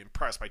 very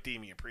impressed by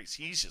Damian Priest.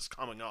 He's just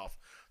coming off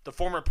the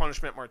former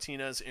Punishment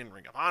Martinez in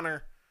Ring of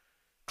Honor,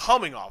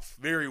 coming off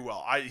very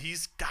well.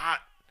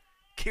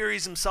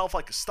 Carries himself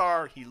like a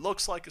star. He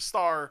looks like a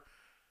star.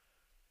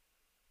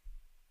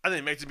 I think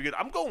it makes it be good.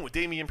 I'm going with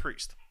Damian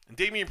Priest, and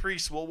Damian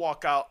Priest will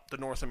walk out the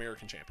North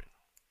American champion.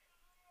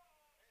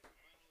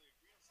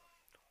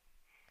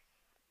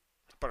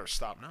 Better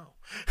stop now.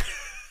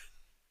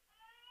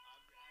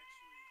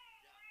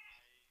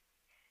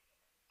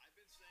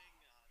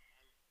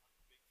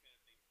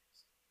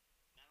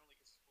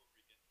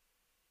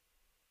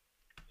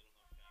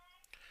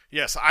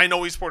 Yes, I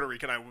know he's Puerto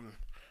Rican. Little known fact.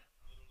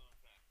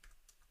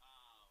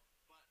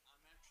 But I'm actually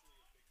a big fan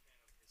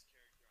of his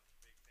character. I'm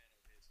a big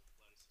fan of his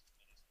athleticism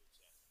and his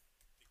moveset.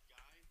 The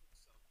guy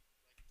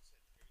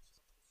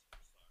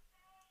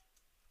himself,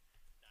 like you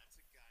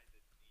said, carries himself as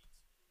a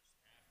superstar.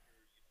 That's a guy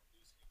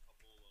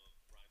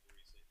that needs to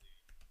boost after,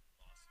 losing a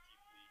couple of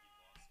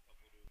rivalries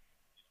lately.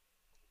 Lost to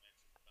Keith Lee, he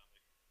lost a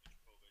couple to, a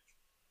couple matches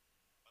with Dominic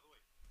Dijakovic. By the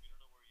way, we don't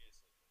know where he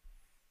is lately.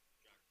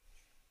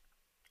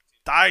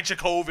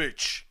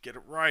 Dijakovic. Get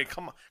it right.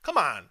 Come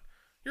on.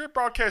 You're a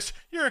broadcast.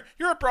 You're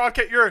a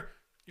broadcast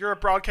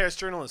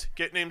journalist.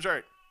 Get names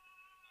right.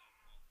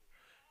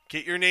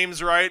 Get your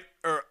names right,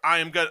 or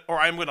I'm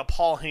gonna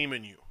Paul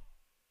Heyman you.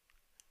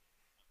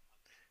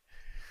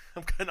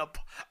 I'm gonna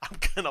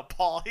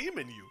Paul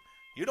Heyman you.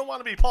 You don't want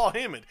to be Paul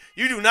Heyman.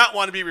 You do not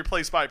want to be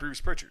replaced by Bruce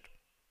Pritchard.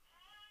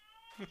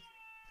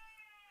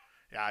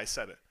 Yeah, I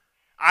said it.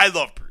 I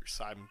love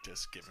Bruce. I'm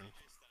just giving.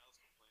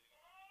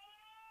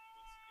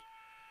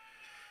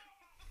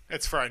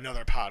 It's for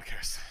another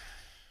podcast.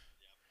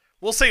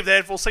 We'll save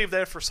that. We'll save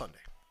that for Sunday.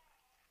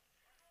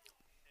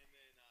 And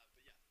then, but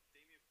yeah,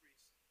 Damian Priest,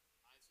 I say he's going to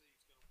win it as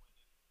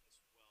well. I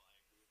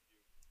agree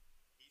with you.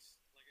 He's,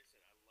 like I said,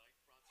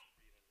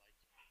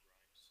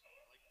 I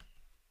like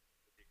Bronson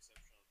Reed. I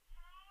like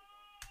Grimes.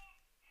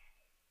 I like him,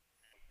 with the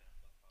exception of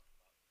the one that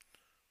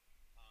I'm not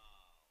talking about.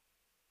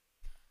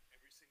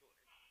 Every single,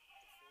 the four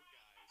guys,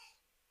 Johnny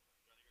Gargano,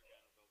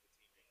 Velveteen, and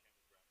Cameron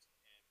Grimes,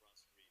 and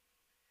Bronson Reed.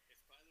 If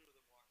either of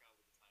them walk out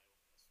with the title,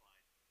 that's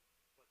fine.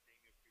 But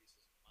Damian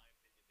Priest is, in my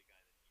opinion, the guy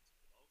that needs it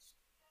the most.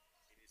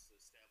 He needs to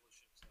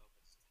establish himself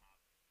as top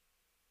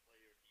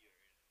player here in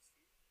NXT,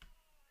 and I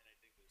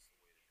think this is the way to do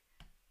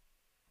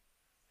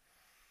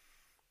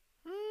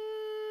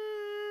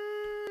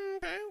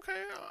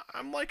Okay. it.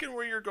 I'm liking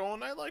where you're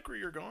going. I like where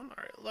you're going. All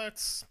right,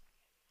 let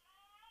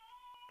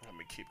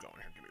me keep going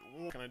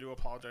here. Can I do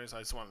apologize? I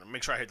just wanted to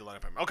make sure I hit the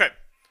lineup. Okay.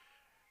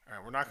 All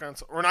right, we're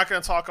not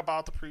gonna talk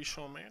about the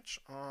pre-show match.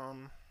 Just a quick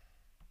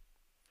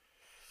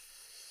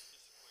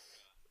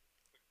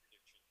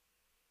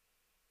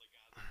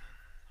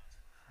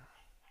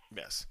prediction. Legado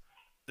Yes,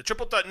 the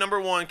triple threat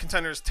 #1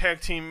 contenders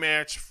tag team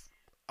match.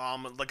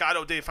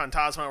 Legado de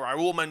Fantasma,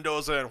 Raul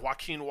Mendoza, and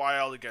Joaquin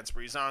Wilde against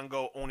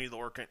Breezango, Oni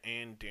Lorcan,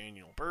 and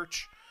Daniel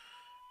Burch.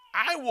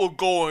 I will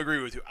go and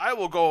agree with you. I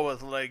will go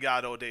with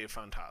Legado de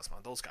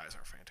Fantasma. Those guys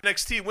are fantastic.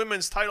 NXT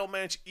Women's Title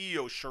match: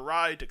 Io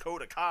Shirai,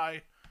 Dakota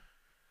Kai.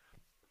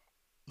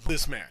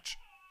 This match,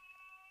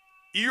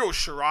 Io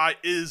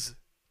Shirai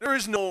there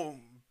is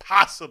no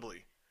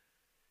possibly.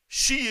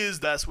 She is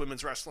the best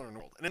women's wrestler in the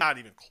world, and it's not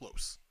even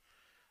close.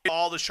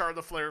 All the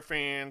Charlotte Flair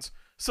fans,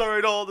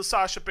 sorry to all the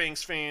Sasha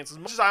Banks fans. As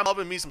much as I'm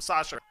loving me some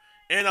Sasha,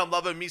 and I'm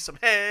loving me some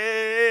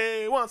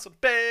Hey, want some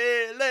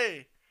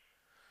Bayley.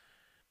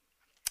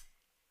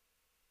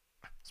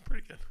 It's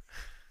pretty good.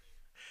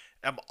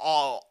 I'm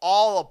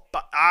all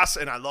about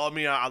Asuka, and I love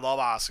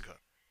Asuka,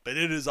 but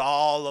it is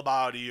all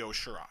about Io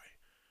Shirai.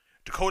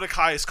 Dakota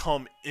Kai has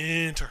come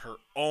into her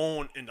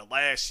own in the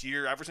last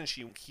year, ever since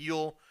she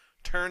heel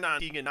turned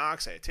on Tegan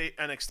Knox at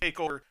NXT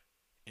TakeOver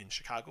in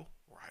Chicago,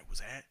 where I was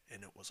at,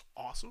 and it was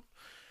awesome.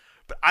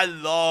 But I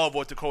love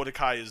what Dakota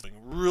Kai is doing.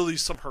 Really,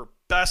 some of her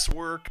best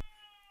work.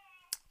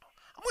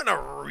 I'm going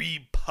to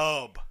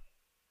repub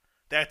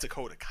that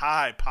Dakota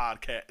Kai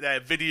podcast,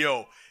 that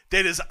video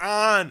that is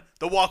on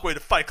the Walkway to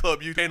Fight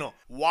Club YouTube channel.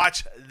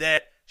 Watch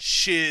that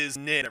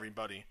shiznit,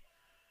 everybody.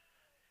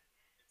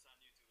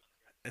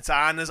 It's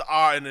on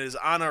and it is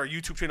on our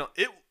YouTube channel.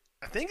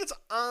 I think it's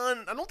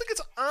on. I don't think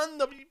it's on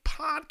the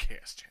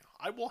podcast channel.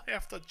 I will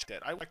have to check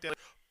that. I like that.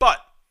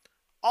 But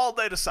all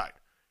that aside,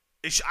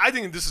 I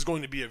think this is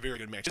going to be a very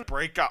good match.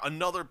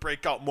 Another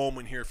breakout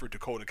moment here for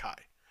Dakota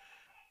Kai.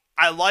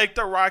 I like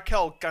the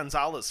Raquel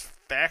Gonzalez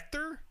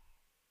factor,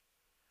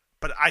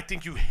 but I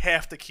think you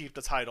have to keep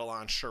the title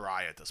on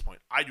Shirai at this point.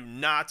 I do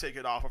not take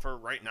it off of her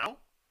right now.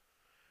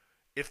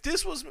 If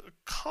this was a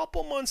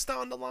couple months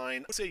down the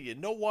line, I'd say, you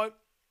know what?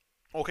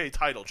 Okay,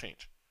 title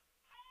change.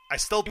 I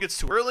still think it's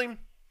too early.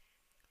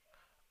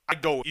 I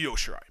go with Io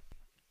Shirai.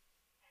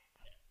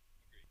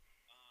 Agreed.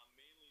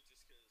 Mainly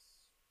just because you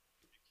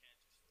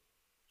can't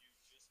you just gave her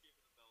the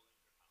belt in her house.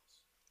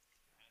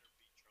 You had her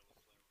beat Charlotte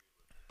Flair and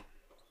Rhea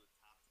Ripley,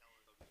 to the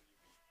top talent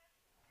of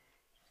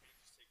WWE. You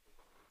can't just take the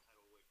title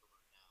away from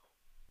her now.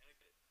 And I get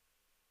it.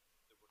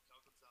 The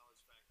Raquel Gonzalez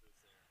factor is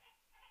there.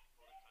 Dakota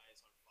Kai is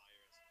on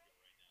fire as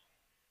a heel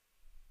right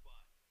now. But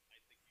I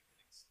think you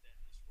can extend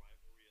this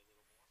rivalry a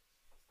little more.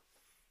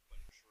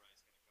 But Shirai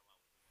is going to come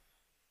out with the win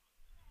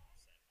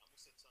on Saturday. I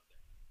almost said Sunday.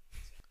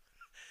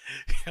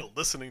 You're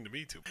listening to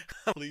me too.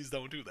 Please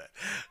don't do that.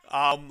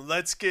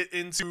 Let's get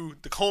into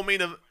the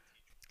co-main event.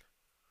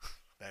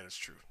 That is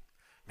true.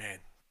 Man,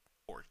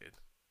 poor kid.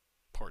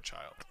 Poor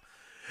child.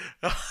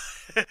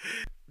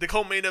 The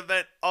co-main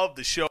event of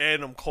the show,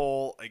 Adam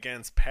Cole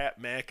against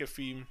Pat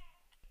McAfee.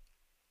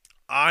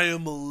 I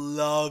am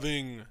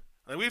loving.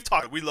 Like we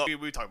talked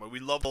about. We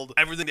love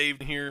everything they've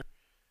done here.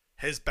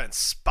 Has been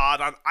spot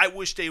on. I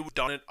wish they would have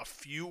done it a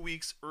few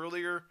weeks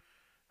earlier.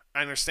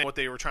 I understand what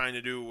they were trying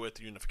to do with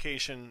the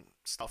unification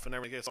stuff and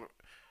everything. So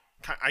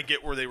I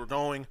get where they were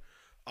going.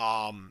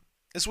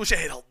 Just wish I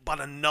had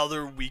about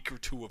another week or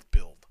two of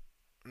build,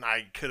 and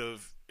I could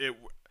have it.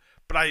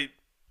 But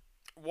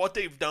what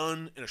they've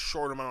done in a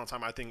short amount of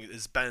time, I think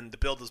the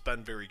build has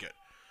been very good.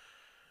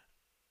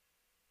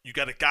 You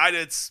got a guy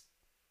that's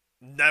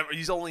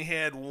he's only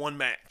had one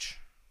match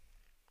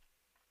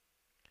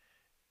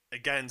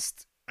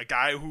against a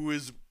guy who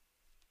is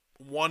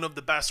one of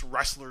the best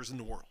wrestlers in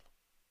the world.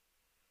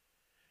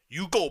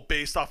 You go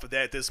based off of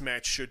that, this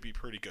match should be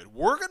pretty good.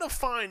 We're going to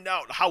find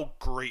out how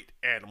great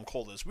Adam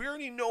Cole is. We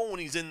already know when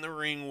he's in the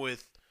ring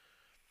with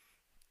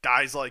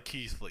guys like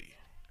Keith Lee,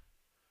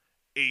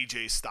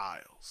 AJ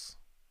Styles,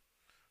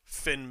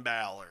 Finn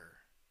Balor.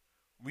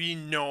 We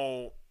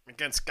know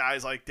against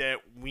guys like that,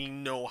 we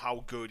know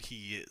how good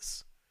he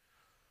is.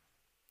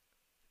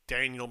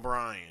 Daniel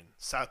Bryan,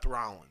 Seth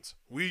Rollins.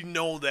 We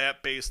know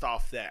that based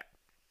off that.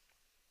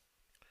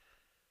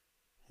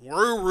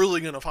 We're really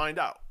going to find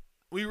out.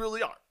 We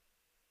really are.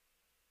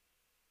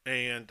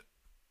 And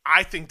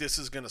I think this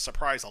is going to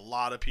surprise a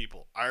lot of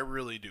people. I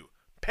really do.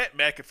 Pat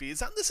McAfee,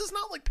 this is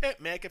not like Pat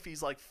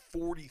McAfee's like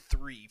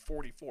 43,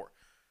 44.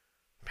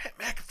 Pat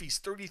McAfee's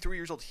 33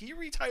 years old. He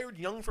retired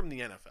young from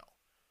the NFL.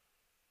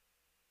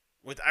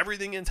 With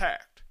everything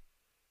intact.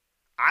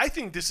 I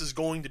think this is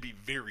going to be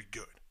very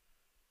good.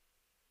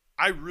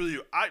 I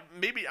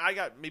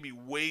got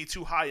way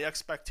too high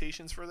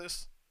expectations for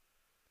this.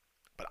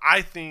 But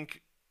I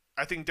think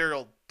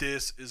Daryl,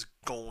 this is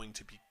going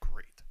to be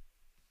great.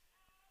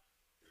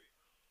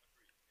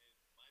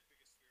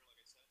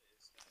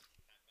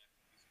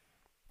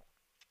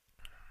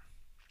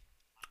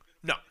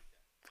 No.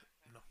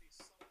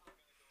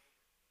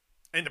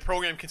 And the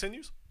program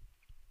continues?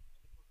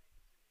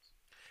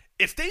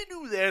 If they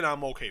do that,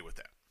 I'm okay with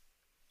that.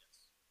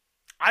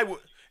 I would.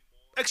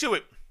 Actually,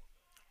 wait.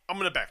 I'm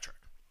going to backtrack.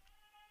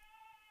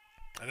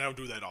 And I don't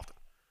do that often.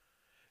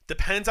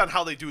 Depends on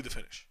how they do the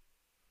finish.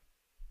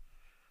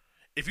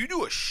 If you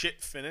do a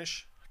shit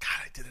finish,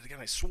 God, I did it again.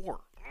 I swore.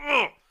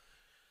 Ugh.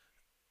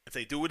 If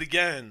they do it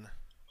again,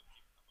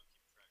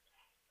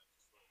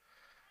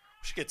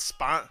 we should get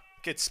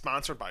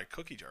sponsored by a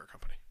cookie jar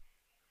company.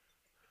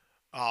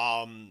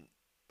 I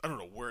don't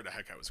know where the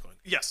heck I was going.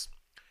 Yes,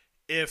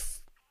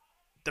 if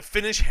the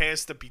finish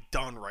has to be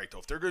done right, though.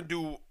 If they're going to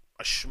do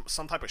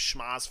some type of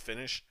schmaz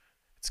finish,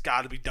 it's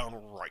got to be done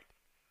right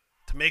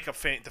to make the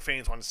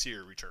fans want to see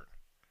her return.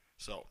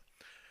 So,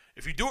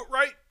 if you do it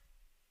right,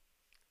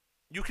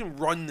 you can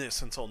run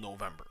this until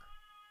November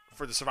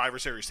for the Survivor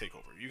Series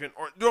takeover.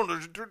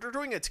 They're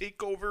doing a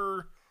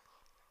takeover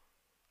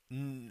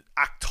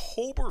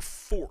October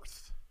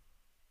 4th.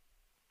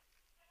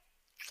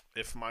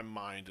 If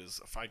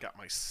I got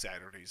my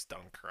Saturdays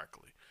done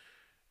correctly.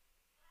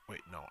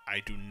 Wait, no,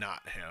 I do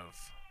not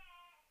have.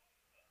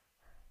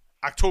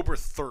 October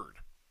 3rd.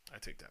 I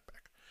take that back.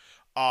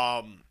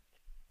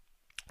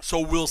 So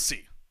we'll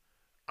see.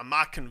 I'm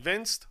not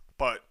convinced,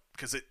 but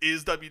because it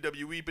is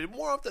WWE, but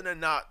more often than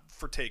not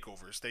for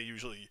takeovers, they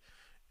usually,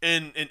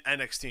 in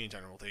NXT in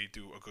general, they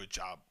do a good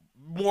job.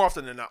 More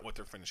often than not with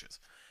their finishes.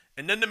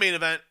 And then the main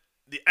event,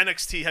 the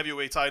NXT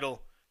heavyweight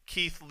title,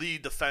 Keith Lee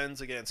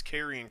defends against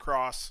Karrion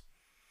Kross.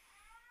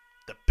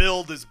 The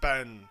build has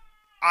been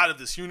out of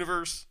this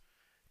universe.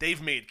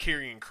 They've made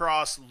Karrion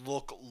Kross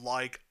look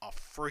like a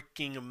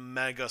freaking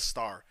mega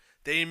star.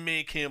 They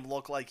make him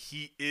look like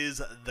he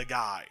is the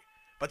guy.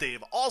 But they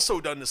have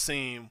also done the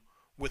same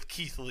with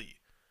Keith Lee.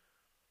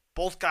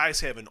 Both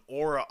guys have an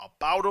aura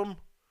about them.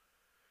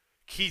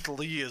 Keith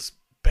Lee has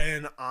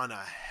been on a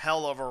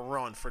hell of a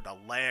run for the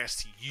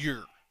last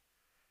year.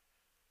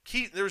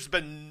 There's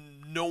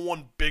been no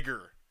one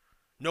bigger,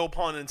 no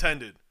pun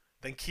intended,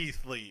 than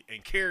Keith Lee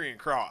and Karrion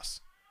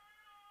Kross.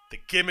 The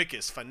gimmick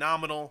is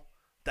phenomenal.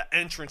 The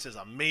entrance is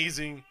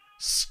amazing.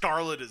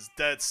 Scarlett is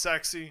dead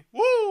sexy.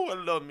 Woo! I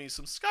love me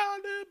some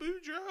Scarlett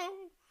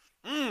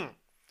Boudreaux.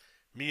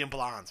 Me and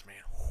blondes, man.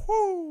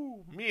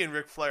 Woo! Me and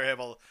Ric Flair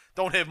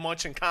don't have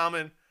much in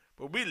common,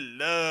 But we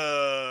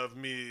love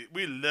me.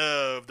 We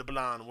love the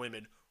blonde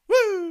women.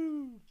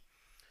 Woo!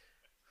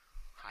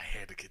 I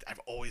had to get. I've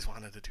always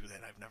wanted to do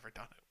that. I've never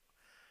done it.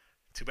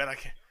 Too bad I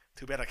can't.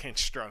 Too bad I can't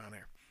strut on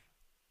there.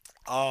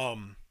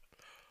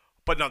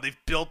 But no, they've.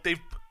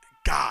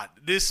 God,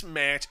 this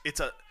match.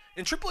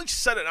 And Triple H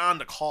said it on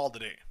the call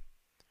today.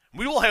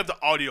 We will have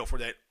the audio for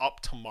that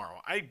up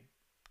tomorrow.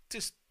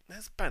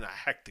 That's been a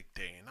hectic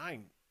day, and I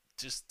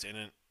just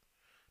didn't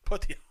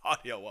put the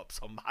audio up,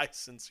 so my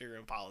sincere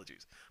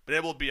apologies. But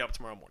it will be up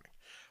tomorrow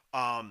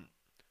morning.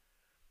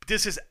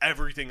 This is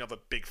everything of a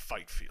big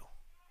fight feel.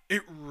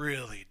 It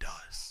really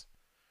does.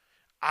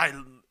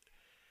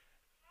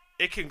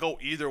 It can go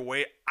either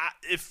way.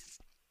 If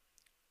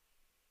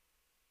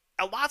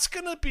a lot's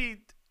gonna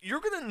be,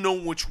 you're gonna know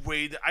which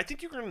way. I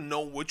think you're gonna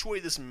know which way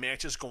this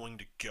match is going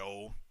to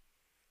go,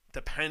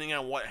 depending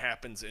on what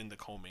happens in the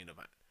co-main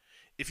event.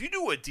 If you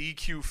do a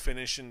DQ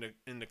finish in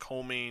the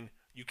co-main,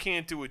 you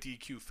can't do a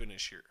DQ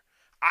finish here.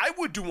 I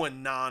would do a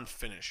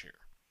non-finish here.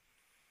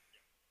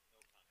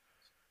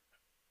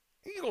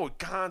 You can go with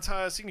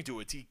contest. You can do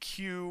a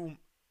DQ.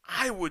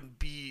 I would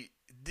be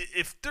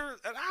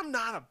and I'm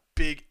not a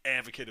big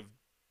advocate of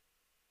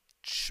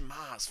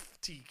schmaz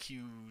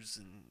DQs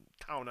and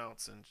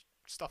countouts and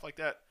stuff like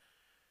that.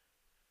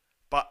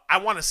 But I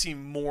want to see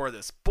more of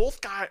this.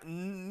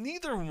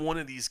 Neither one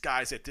of these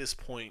guys at this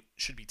point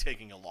should be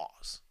taking a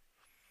loss.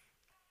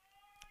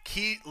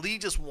 Lee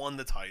just won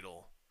the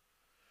title.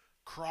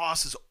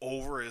 Cross is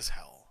over as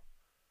hell.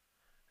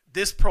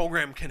 This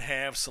program can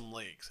have some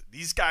legs.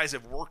 These guys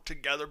have worked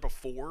together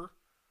before.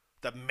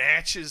 The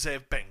matches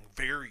have been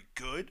very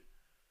good.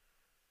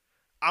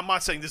 I'm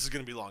not saying this is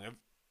going to be long.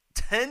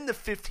 10 to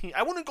 15.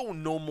 I want to go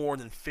no more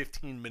than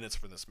 15 minutes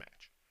for this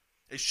match.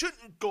 It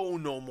shouldn't go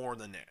no more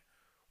than that.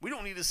 We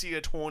don't need to see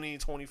a 20,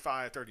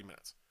 25, 30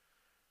 minutes.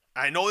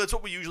 I know that's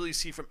what we usually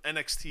see from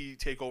NXT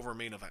TakeOver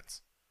main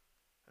events.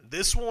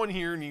 This one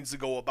here needs to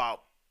go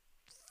about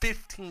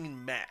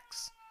 15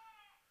 max.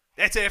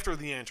 That's after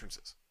the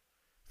entrances.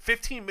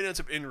 15 minutes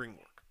of in-ring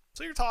work.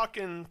 So you're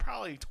talking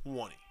probably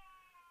 20,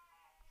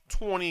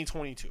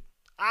 22.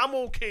 I'm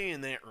okay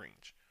in that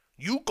range.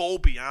 You go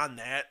beyond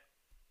that,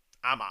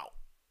 I'm out.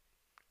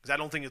 Because I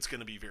don't think it's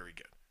going to be very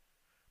good.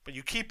 But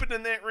you keep it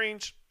in that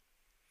range,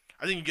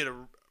 I think you get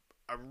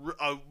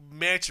a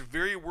match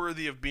very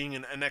worthy of being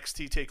an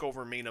NXT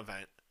TakeOver main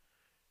event.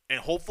 And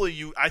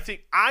hopefully I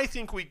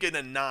think we get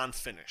a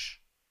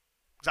non-finish.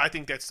 Because I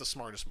think that's the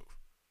smartest move.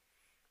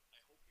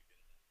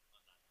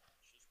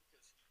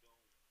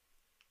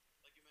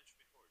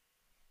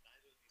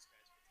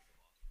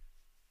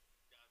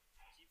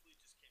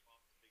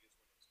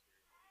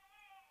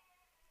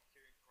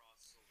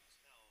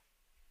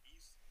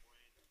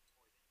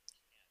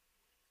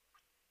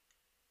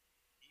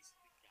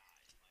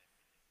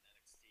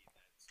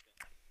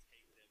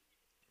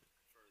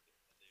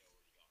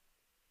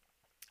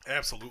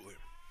 Absolutely.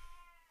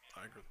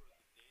 I agree.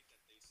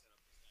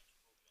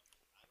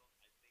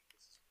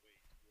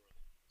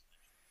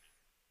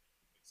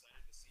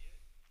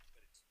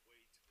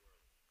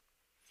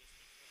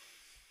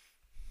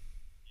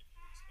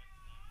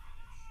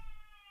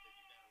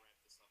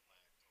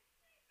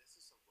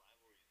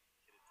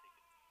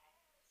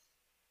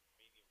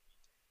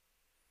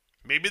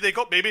 Maybe they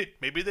go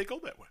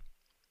that way.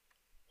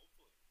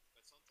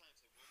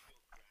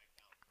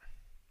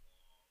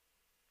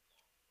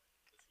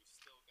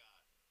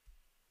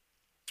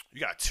 You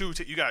got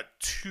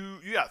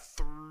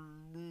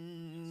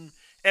three.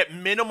 At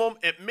minimum,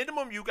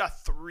 you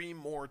got 3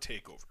 more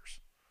takeovers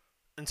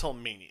until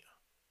Mania.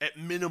 At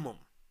minimum,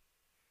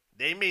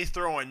 they may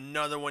throw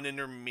another one in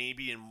there,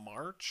 maybe in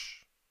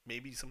March,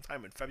 maybe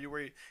sometime in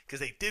February, because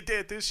they did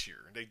that this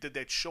year. They did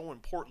that show in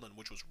Portland,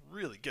 which was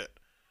really good.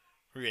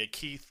 We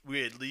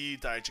had Lee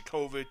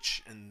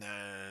Dijakovic, and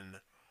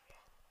then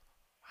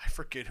I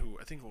forget who.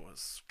 I think it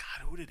was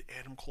who did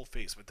Adam Cole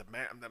face? But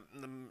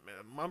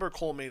remember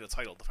Cole made a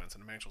title defense,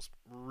 and the match was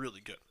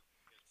really good.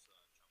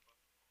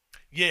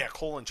 Yeah,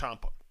 Cole and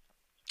Ciampa,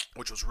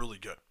 which was really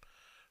good.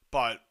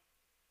 But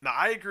now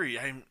I agree.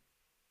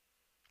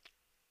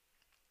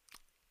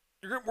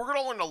 We're going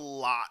to learn a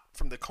lot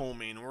from the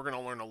co-main, and we're going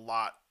to learn a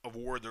lot of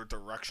where their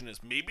direction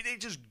is. Maybe they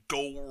just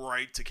go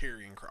right to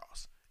Karrion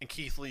Kross, and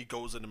Keith Lee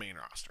goes in the main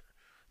roster.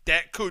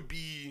 That could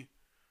be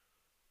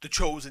the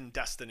chosen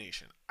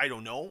destination. I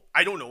don't know.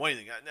 I don't know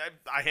anything.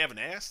 I haven't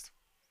asked.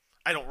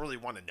 I don't really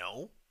want to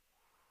know.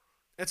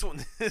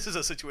 This is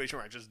a situation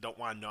where I just don't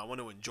want to know. I want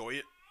to enjoy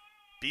it,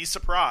 be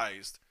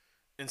surprised,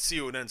 and see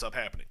what ends up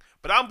happening.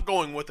 But I'm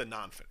going with a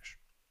non-finish.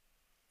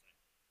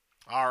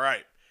 All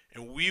right.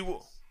 And we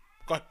will...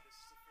 Go ahead.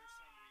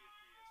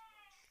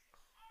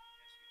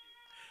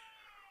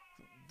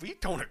 We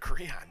don't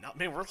agree on nothing.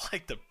 Man, we're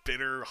like the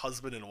bitter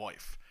husband and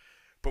wife.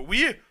 But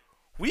we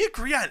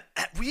agreed on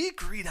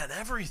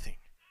everything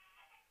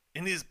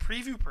in these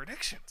preview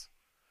predictions.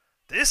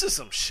 This is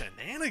some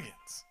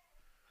shenanigans.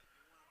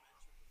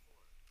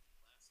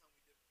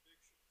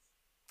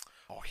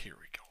 Oh, here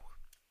we go.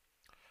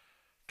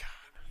 God.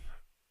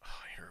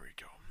 Oh, here we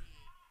go.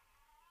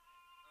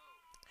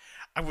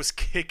 I was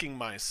kicking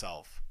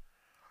myself.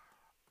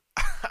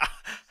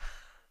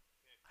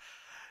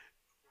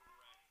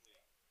 correctly.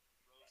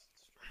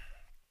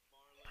 Rosenstruck,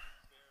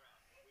 Marlon Vera,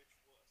 which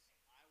was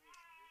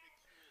I was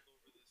ridiculed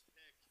over this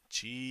pick.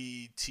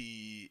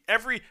 GT.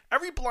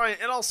 Every blind,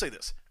 and I'll say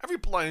this: every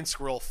blind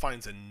squirrel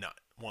finds a nut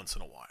once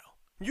in a while.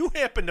 You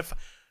happen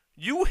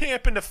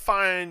to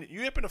find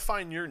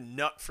your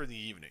nut for the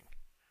evening.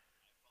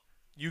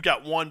 You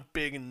got one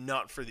big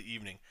nut for the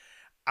evening.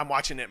 I'm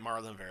watching that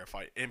Marlon Vera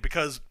fight, and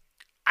because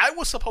I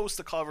was supposed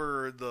to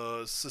cover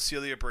the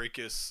Cecilia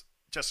Brækhus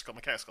Jessica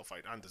McCaskill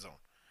fight on DAZN,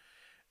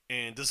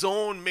 and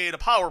DAZN made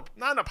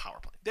not a power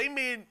play.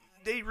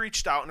 They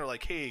reached out and they're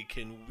like, hey,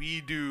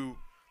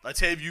 let's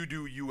have you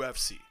do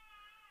UFC.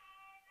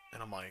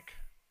 And I'm like,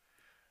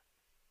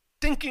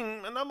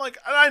 thinking, and I'm like,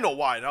 and I know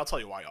why, and I'll tell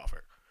you why off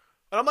air.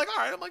 And I'm like,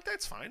 all right, I'm like,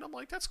 that's fine. I'm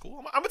like, that's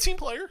cool. I'm a team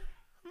player.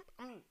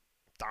 I'm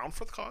down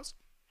for the cause.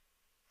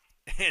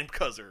 And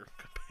because they're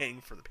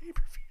paying for the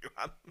pay-per-view.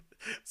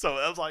 So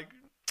I was like,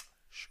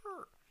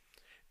 sure.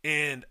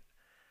 And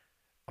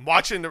I'm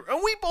watching and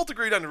we both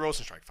agreed on the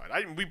Rosenstrike fight.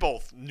 We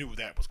both knew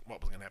that was what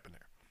was going to happen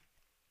there.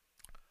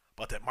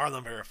 But that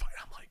Marlon Vera fight,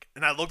 I'm like,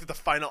 and I looked at the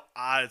final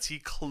odds. He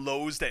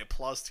closed at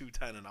plus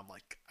 210, and I'm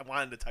like, I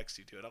wanted to text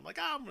you to it. I'm like,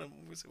 I'm going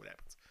to see what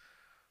happens.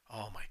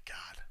 Oh my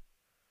God.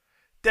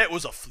 That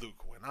was a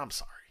fluke win. I'm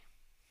sorry.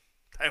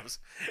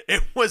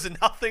 It was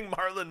nothing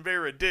Marlon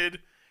Vera did.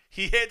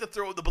 He had to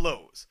throw the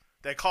blows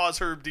that caused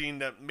Herb Dean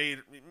that made.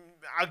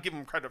 I'll give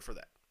him credit for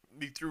that.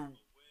 He threw.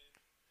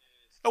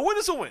 A win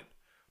is a win,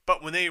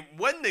 but when they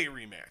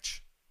rematch,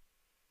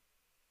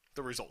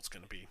 the result's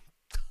going to be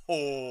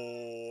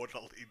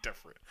totally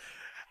different.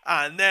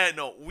 On that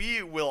note,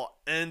 we will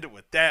end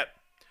with that.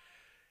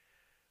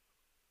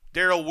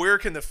 Daryl, where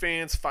can the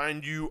fans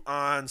find you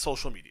on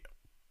social media?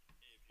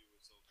 If you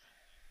would so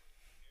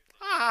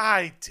kindly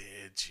I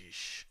did,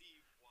 geesh.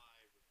 DY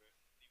Boricua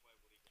 21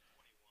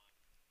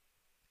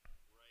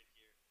 right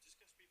here. Just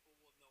because people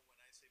will know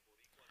when I say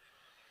Boricua,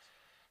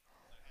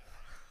 they don't know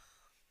how to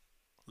spell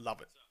it.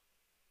 Love it. So,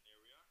 there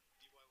we are.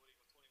 DY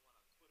Boricua 21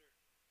 on Twitter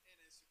and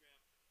Instagram.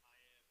 I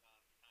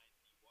am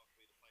behind the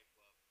Walkway to Fight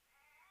Club page.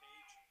 Steve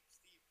Milhausen, I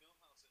did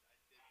notice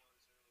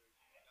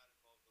earlier, you got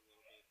involved a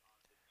little bit on the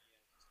DMs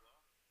as well.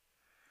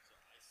 So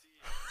I see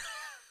you.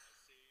 I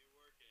see you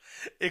working.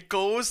 It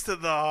goes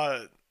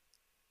to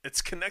it's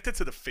connected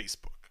to the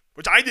Facebook,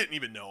 which I didn't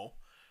even know.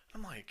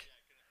 I'm like,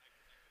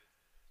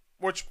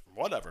 which,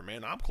 whatever,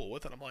 man, I'm cool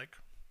with it. I'm like,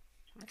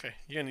 okay,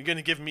 you're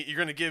gonna give,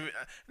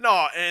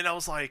 no, and I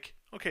was like,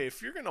 okay,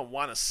 if you're gonna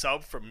want a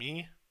sub from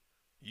me,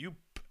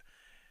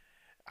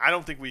 I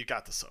don't think we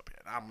got the sub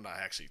yet. I'm gonna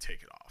actually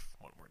take it off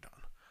when we're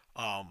done.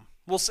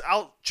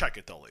 I'll check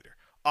it though later.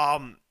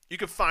 You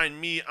can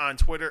find me on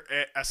Twitter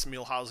at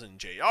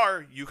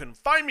smilhausenjr. You can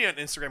find me on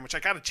Instagram, which I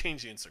gotta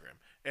change the Instagram,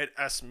 at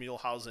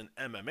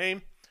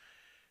smilhausenmma.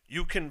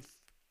 You can,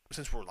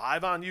 since we're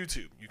live on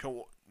YouTube, you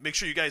can make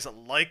sure you guys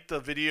like the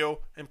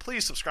video and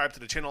please subscribe to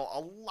the channel. A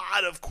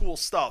lot of cool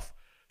stuff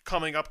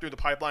coming up through the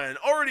pipeline, and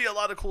already a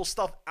lot of cool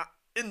stuff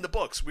in the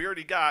books. We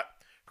already got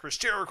Chris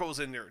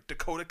Jericho's in there,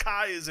 Dakota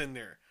Kai is in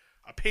there,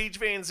 a Paige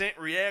Van Zandt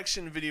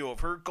reaction video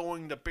of her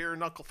going to bare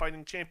knuckle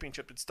fighting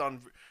championship. It's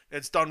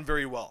done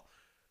very well.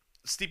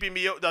 Stipe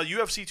Miocic, the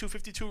UFC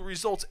 252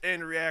 results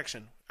and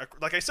reaction.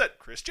 Like I said,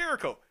 Chris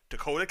Jericho,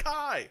 Dakota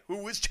Kai,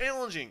 who is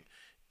challenging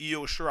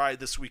Io Shirai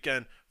this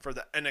weekend for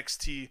the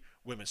NXT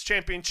Women's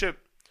Championship.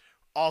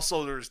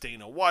 Also, there's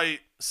Dana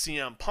White,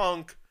 CM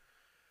Punk.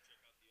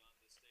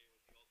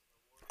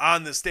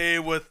 On this day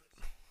with,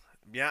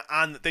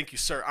 thank you,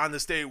 sir. On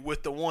this day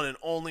with the one and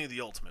only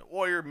The Ultimate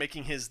Warrior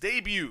making his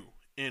debut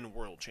in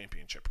World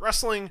Championship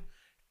Wrestling.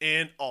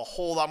 And a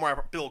whole lot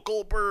more. Bill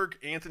Goldberg,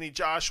 Anthony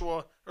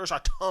Joshua. There's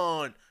a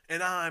ton,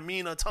 and I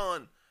mean a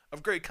ton,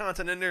 of great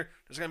content in there.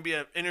 There's going to be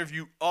an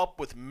interview up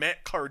with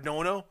Matt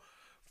Cardona.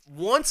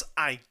 Once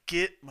I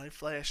get my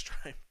flash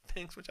drive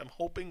things, which I'm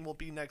hoping will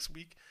be next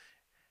week.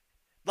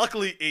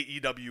 Luckily,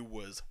 AEW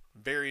was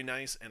very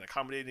nice and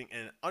accommodating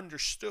and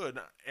understood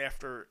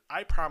after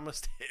I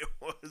promised it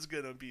was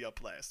going to be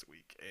up last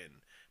week. And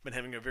been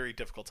having a very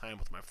difficult time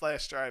with my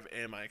flash drive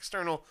and my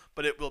external,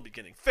 but it will be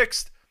getting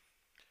fixed.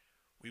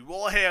 We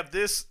will have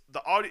the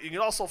audio. You can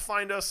also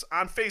find us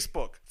on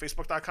Facebook,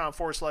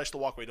 facebook.com/The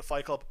Walkway to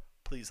Fight Club.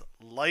 Please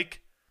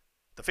like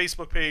the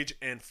Facebook page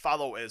and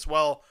follow as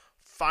well.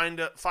 Find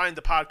the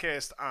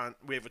podcast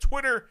we have a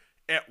Twitter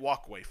at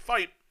Walkway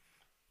Fight.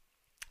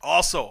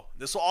 Also,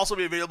 this will also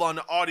be available on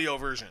the audio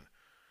version.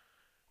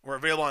 We're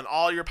available on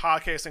all your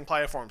podcasting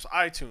platforms,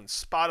 iTunes,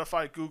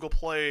 Spotify, Google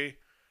Play,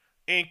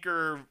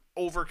 Anchor,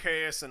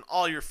 Overcast, and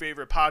all your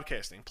favorite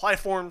podcasting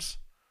platforms.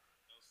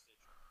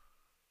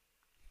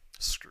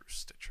 Screw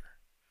Stitcher.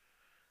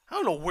 I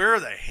don't know where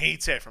the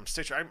hate's at from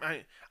Stitcher.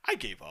 I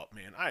gave up,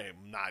 man. I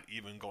am not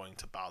even going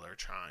to bother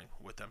trying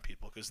with them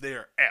people because they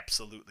are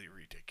absolutely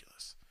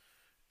ridiculous.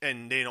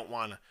 And they don't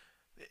want to.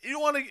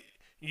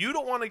 You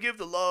don't want to give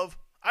the love.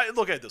 I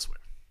look at it this way.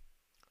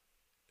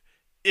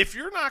 If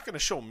you're not going to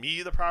show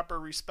me the proper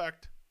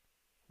respect,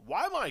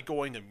 why am I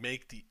going to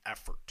make the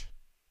effort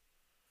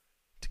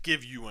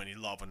give you any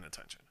love and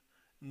attention.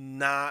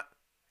 Not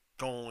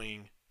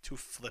going to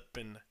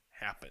flippin'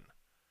 happen.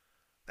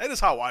 That is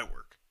how I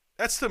work.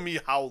 That's to me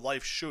how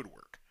life should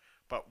work.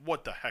 But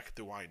what the heck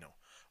do I know?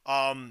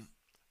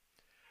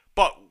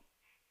 But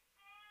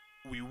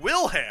we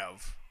will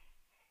have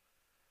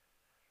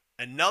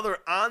another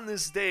On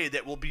This Day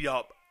that will be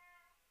up.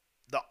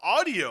 The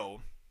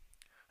audio,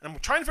 and I'm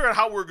trying to figure out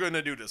how we're going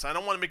to do this. I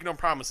don't want to make no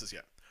promises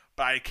yet.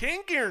 But I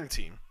can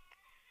guarantee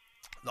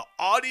the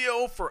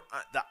audio for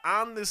the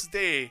On This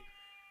Day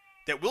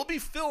that will be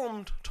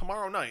filmed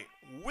tomorrow night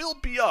will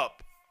be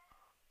up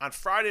on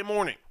Friday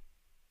morning.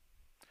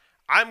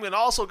 I'm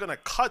also going to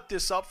cut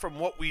this up from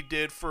what we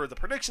did for the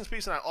predictions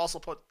piece, and I also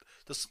put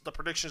the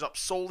predictions up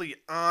solely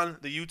on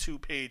the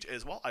YouTube page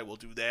as well. I will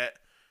do that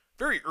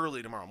very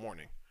early tomorrow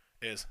morning.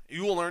 As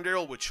you will learn,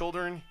 Daryl, with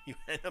children, you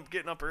end up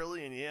getting up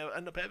early and you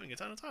end up having a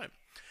ton of time.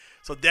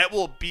 So that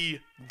will be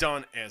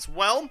done as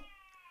well.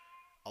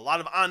 A lot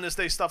of On This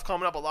Day stuff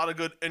coming up, a lot of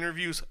good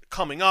interviews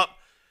coming up.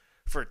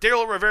 For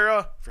Daryl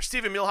Rivera, for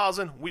Steven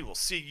Milhausen, we will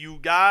see you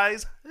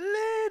guys